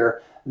right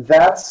here.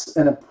 That's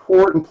an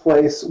important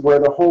place where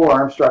the whole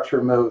arm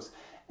structure moves,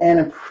 and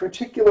in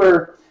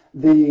particular,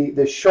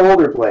 the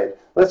shoulder blade.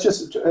 Let's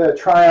just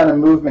try on a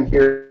movement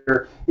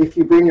here. If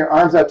you bring your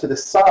arms out to the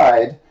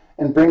side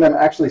and bring them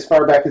actually as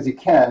far back as you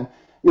can,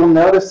 you'll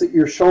notice that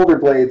your shoulder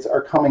blades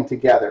are coming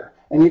together,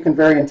 and you can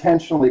very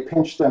intentionally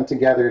pinch them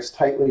together as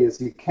tightly as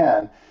you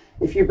can.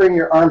 If you bring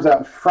your arms out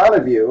in front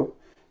of you,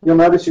 you'll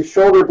notice your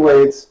shoulder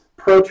blades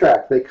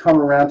protract. They come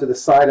around to the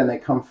side and they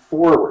come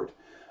forward.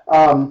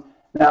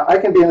 Now I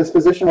can be in this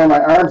position where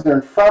my arms are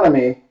in front of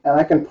me and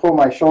I can pull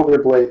my shoulder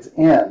blades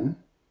in.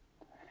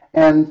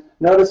 And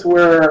notice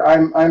where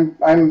I'm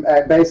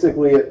at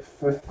basically at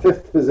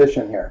fifth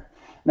position here.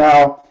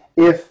 Now,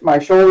 if my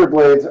shoulder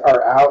blades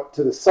are out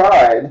to the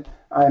side,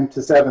 I'm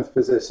to seventh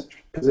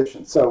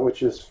position. So,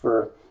 which is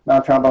for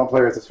non-trombone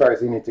players as far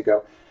as you need to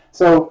go.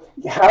 So,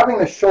 having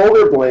the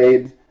shoulder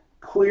blade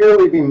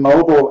clearly be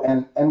mobile,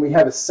 and we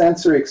have a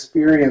sensory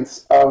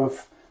experience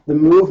of the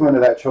movement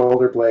of that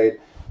shoulder blade.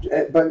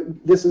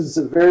 But this is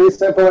a very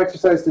simple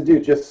exercise to do.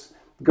 Just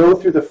go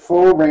through the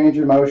full range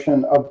of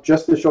motion of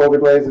just the shoulder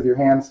blades with your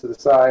hands to the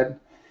side,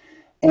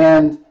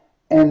 and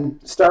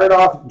start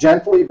off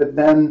gently, but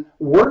then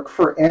work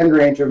for end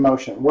range of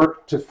motion.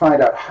 Work to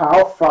find out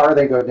how far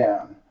they go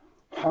down,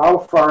 how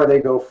far they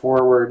go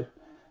forward,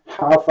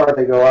 how far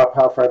they go up,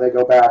 how far they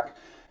go back.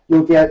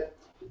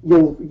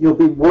 You'll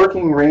be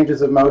working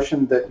ranges of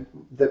motion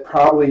that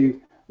probably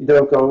you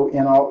don't go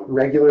in all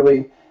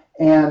regularly,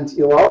 and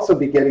you'll also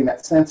be getting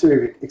that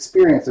sensory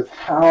experience of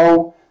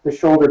how the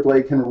shoulder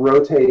blade can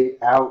rotate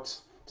out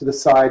to the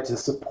side to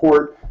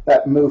support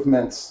that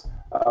movement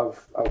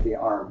of the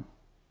arm.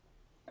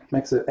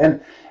 Makes it,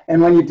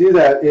 and when you do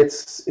that,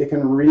 it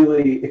can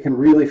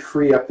really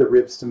free up the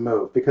ribs to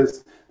move,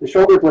 because the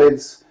shoulder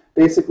blades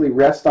basically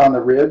rest on the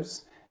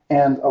ribs,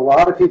 and a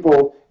lot of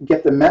people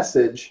get the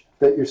message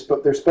that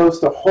they're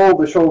supposed to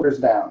hold the shoulders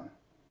down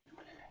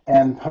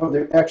and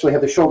actually have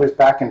the shoulders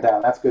back and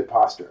down. That's good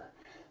posture.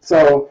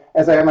 So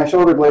as I have my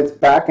shoulder blades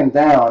back and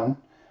down,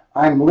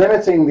 I'm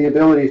limiting the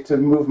ability to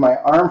move my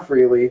arm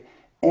freely,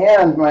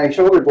 and my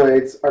shoulder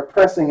blades are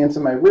pressing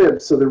into my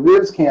ribs, so the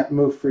ribs can't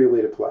move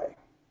freely to play.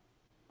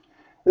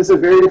 This is a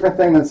very different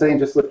thing than saying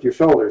just lift your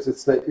shoulders.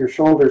 It's that your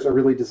shoulders are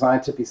really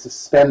designed to be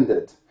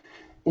suspended.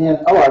 And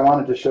I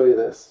wanted to show you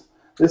this.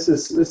 This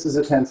is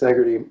a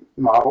tensegrity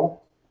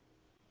model,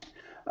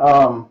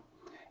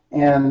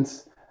 and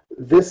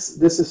this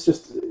is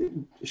just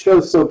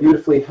shows so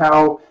beautifully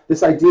how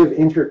this idea of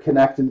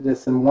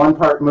interconnectedness, and one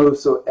part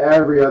moves so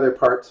every other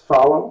parts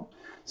follow.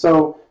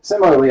 So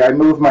similarly, I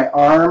move my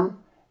arm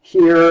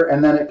here,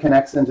 and then it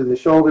connects into the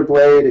shoulder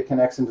blade, it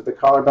connects into the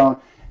collarbone,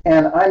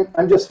 and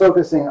I'm just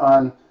focusing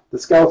on the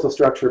skeletal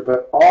structure,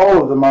 but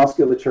all of the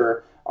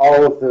musculature,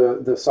 all of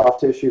the soft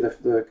tissue,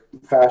 the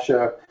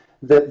fascia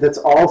that's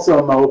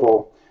also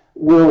mobile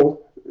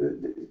will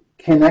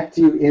connect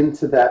you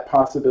into that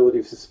possibility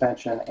of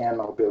suspension and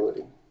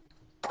mobility.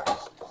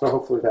 So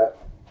hopefully that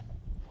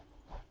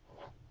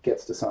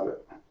gets to some of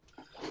it.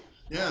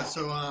 Yeah,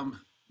 so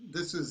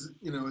this is,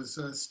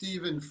 as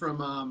Stephen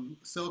from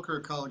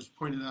Selkirk College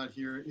pointed out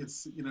here,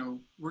 it's,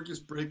 we're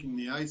just breaking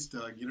the ice,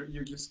 Doug.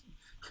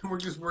 We're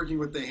just working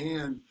with the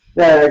hand.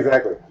 Yeah,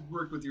 exactly.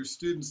 Work with your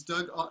students.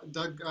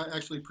 Doug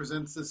actually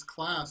presents this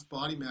class,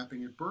 Body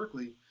Mapping, at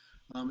Berklee.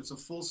 It's a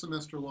full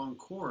semester long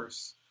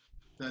course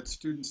that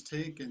students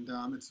take, and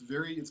it's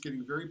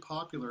getting very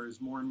popular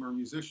as more and more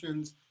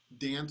musicians,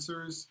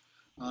 dancers,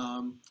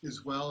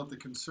 as well at the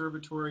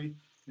conservatory,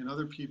 and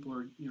other people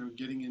are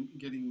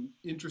getting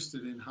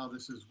interested in how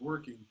this is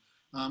working.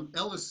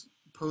 Ellis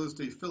posed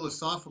a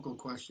philosophical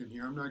question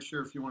here. I'm not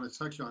sure if you want to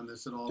touch on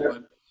this at all, sure.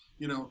 But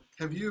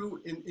have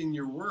you in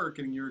your work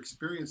and in your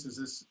experience, is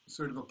this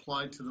sort of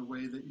applied to the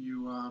way that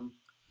you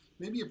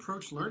maybe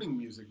approach learning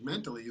music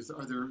mentally? Is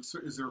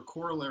there a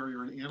corollary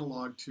or an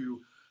analog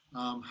to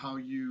how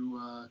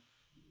you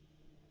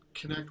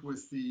connect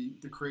with the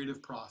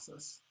creative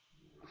process?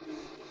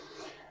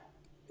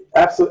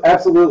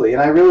 Absolutely,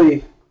 and I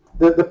really,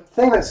 the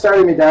thing that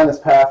started me down this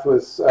path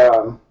was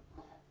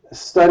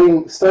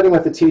studying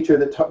with a teacher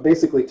that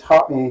basically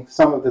taught me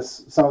some of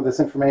this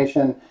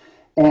information,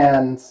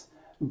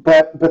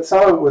 but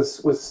some of it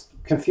was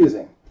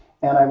confusing,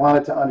 and I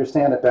wanted to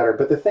understand it better.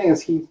 But the thing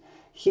is,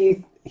 he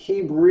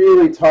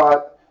really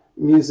taught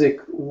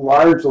music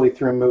largely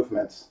through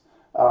movements.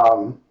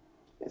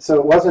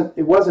 So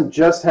it wasn't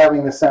just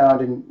having the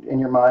sound in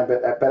your mind,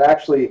 but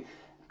actually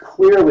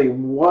clearly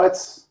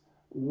what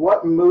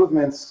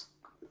movements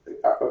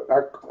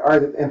are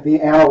the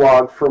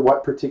analog for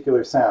what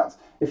particular sounds.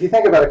 If you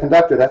think about a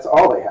conductor, that's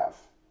all they have,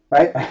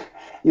 right?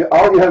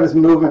 All you have is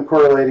movement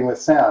correlating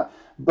with sound.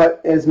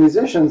 But as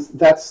musicians,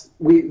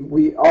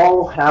 we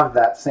all have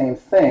that same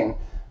thing,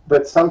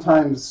 but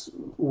sometimes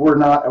we're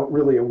not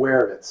really aware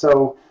of it.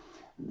 So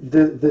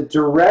the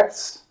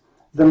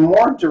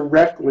more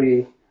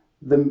directly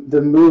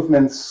the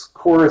movements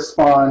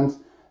correspond.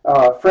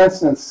 For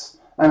instance,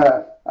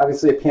 I'm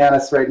obviously a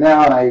pianist right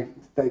now, and I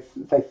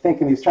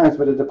think in these terms,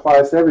 but it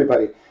applies to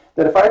everybody.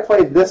 That if I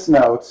played this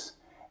note,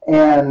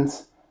 and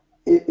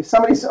if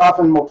somebody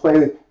often will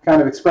play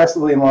kind of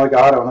expressively in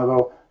legato,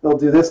 and they'll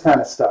do this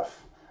kind of stuff.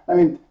 I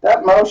mean,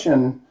 that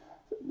motion,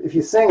 if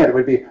you sing it, it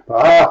would be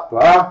ba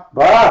ba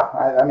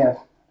ba. I mean,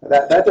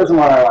 that doesn't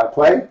what I want to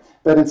play.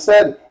 But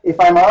instead, if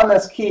I'm on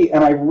this key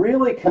and I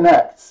really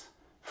connect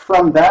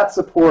from that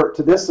support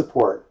to this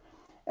support,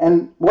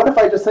 and what if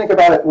I just think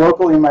about it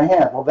locally in my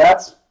hand? Well,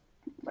 that's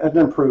an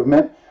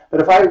improvement.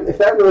 But if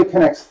that really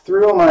connects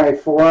through my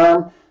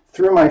forearm,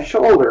 through my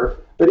shoulder,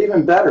 but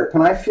even better,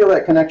 can I feel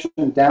that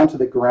connection down to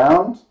the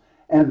ground,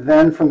 and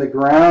then from the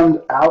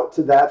ground out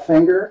to that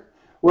finger?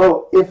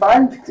 Well, if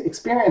I'm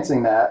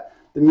experiencing that,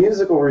 the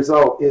musical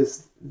result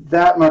is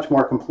that much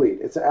more complete.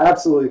 It's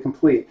absolutely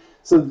complete.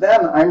 So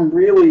then I'm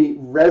really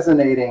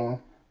resonating,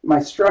 my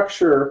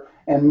structure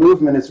and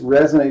movement is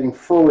resonating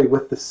fully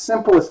with the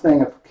simplest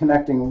thing of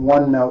connecting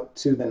one note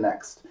to the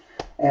next.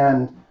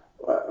 And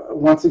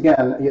once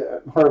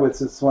again, Horowitz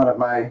is one of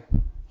my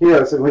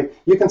heroes.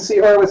 You can see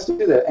Horowitz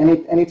do that.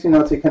 Any two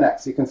notes he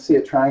connects, you can see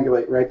it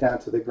triangulate right down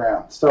to the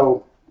ground.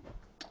 So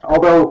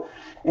although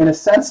in a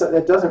sense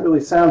that doesn't really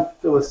sound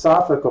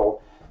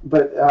philosophical,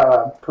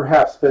 but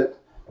perhaps, but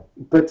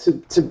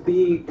to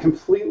be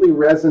completely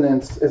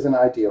resonant is an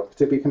ideal.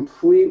 To be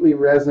completely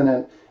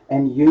resonant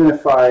and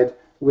unified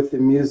with the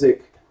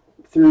music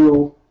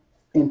through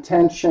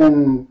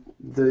intention,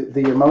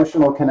 the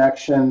emotional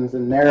connections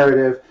and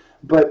narrative,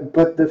 but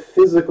the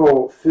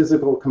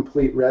physical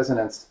complete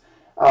resonance.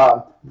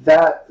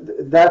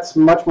 That's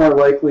much more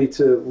likely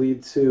to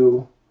lead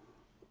to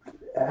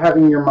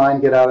having your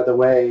mind get out of the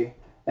way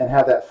and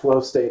have that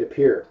flow state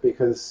appear,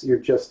 because you're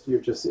just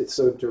it's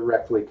so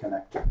directly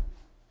connected.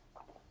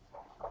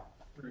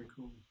 Very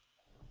cool.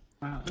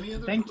 Wow. Any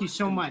other Thank you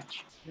so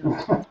questions? much.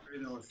 Yeah, that's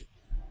great, Ellis.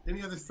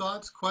 Any other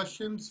thoughts,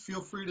 questions?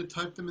 Feel free to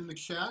type them in the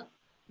chat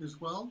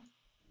as well,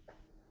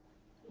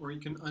 or you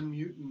can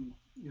unmute and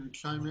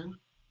chime in.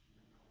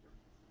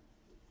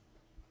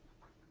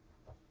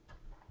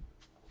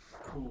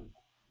 Cool.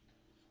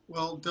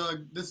 Well,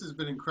 Doug, this has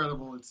been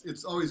incredible.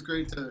 It's always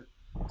great to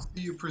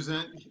see you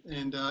present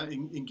and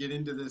get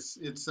into this.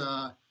 It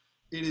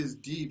is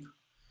deep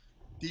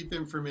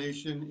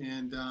information,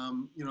 and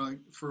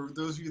for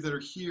those of you that are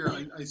here,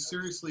 I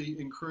seriously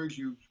encourage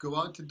you, go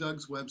out to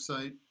Doug's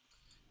website.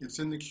 It's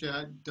in the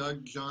chat,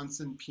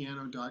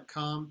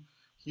 DougJohnsonPiano.com.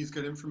 He's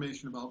got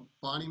information about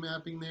body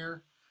mapping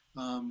there.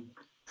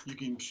 You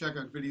can check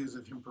out videos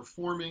of him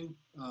performing.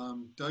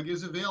 Doug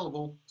is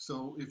available,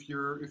 so if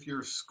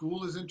your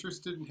school is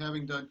interested in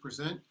having Doug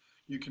present,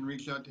 you can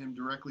reach out to him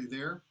directly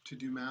there to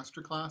do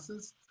master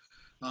classes.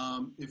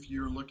 If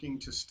you're looking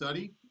to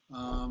study,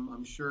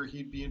 I'm sure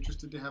he'd be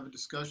interested to have a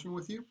discussion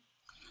with you.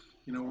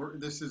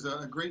 This is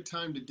a great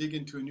time to dig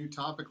into a new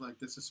topic like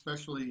this,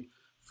 especially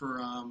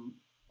for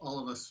all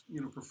of us,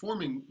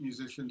 performing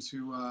musicians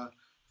who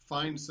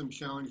find some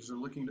challenges or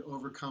looking to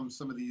overcome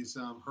some of these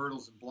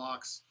hurdles and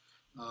blocks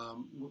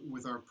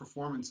with our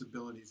performance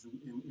abilities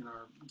and in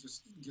our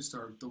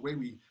the way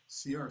we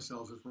see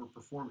ourselves as we're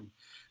performing.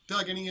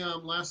 Doug, any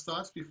last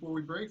thoughts before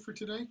we break for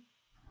today?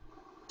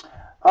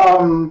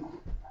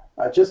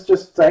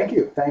 Just thank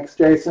you. Thanks,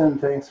 Jason.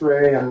 Thanks,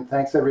 Ray, and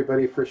thanks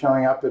everybody for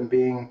showing up and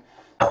being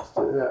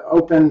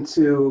open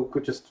to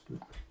just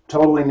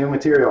totally new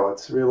material.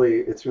 It's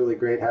really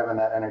great having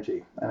that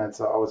energy, and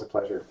it's always a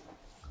pleasure.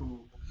 Cool.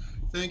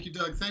 Thank you,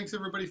 Doug. Thanks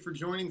everybody for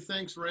joining.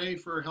 Thanks, Ray,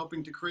 for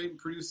helping to create and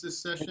produce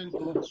this session.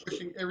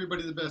 Wishing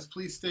everybody the best.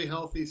 Please stay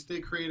healthy, stay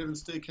creative, and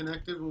stay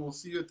connected, and we'll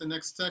see you at the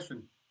next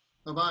session.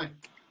 Bye-bye.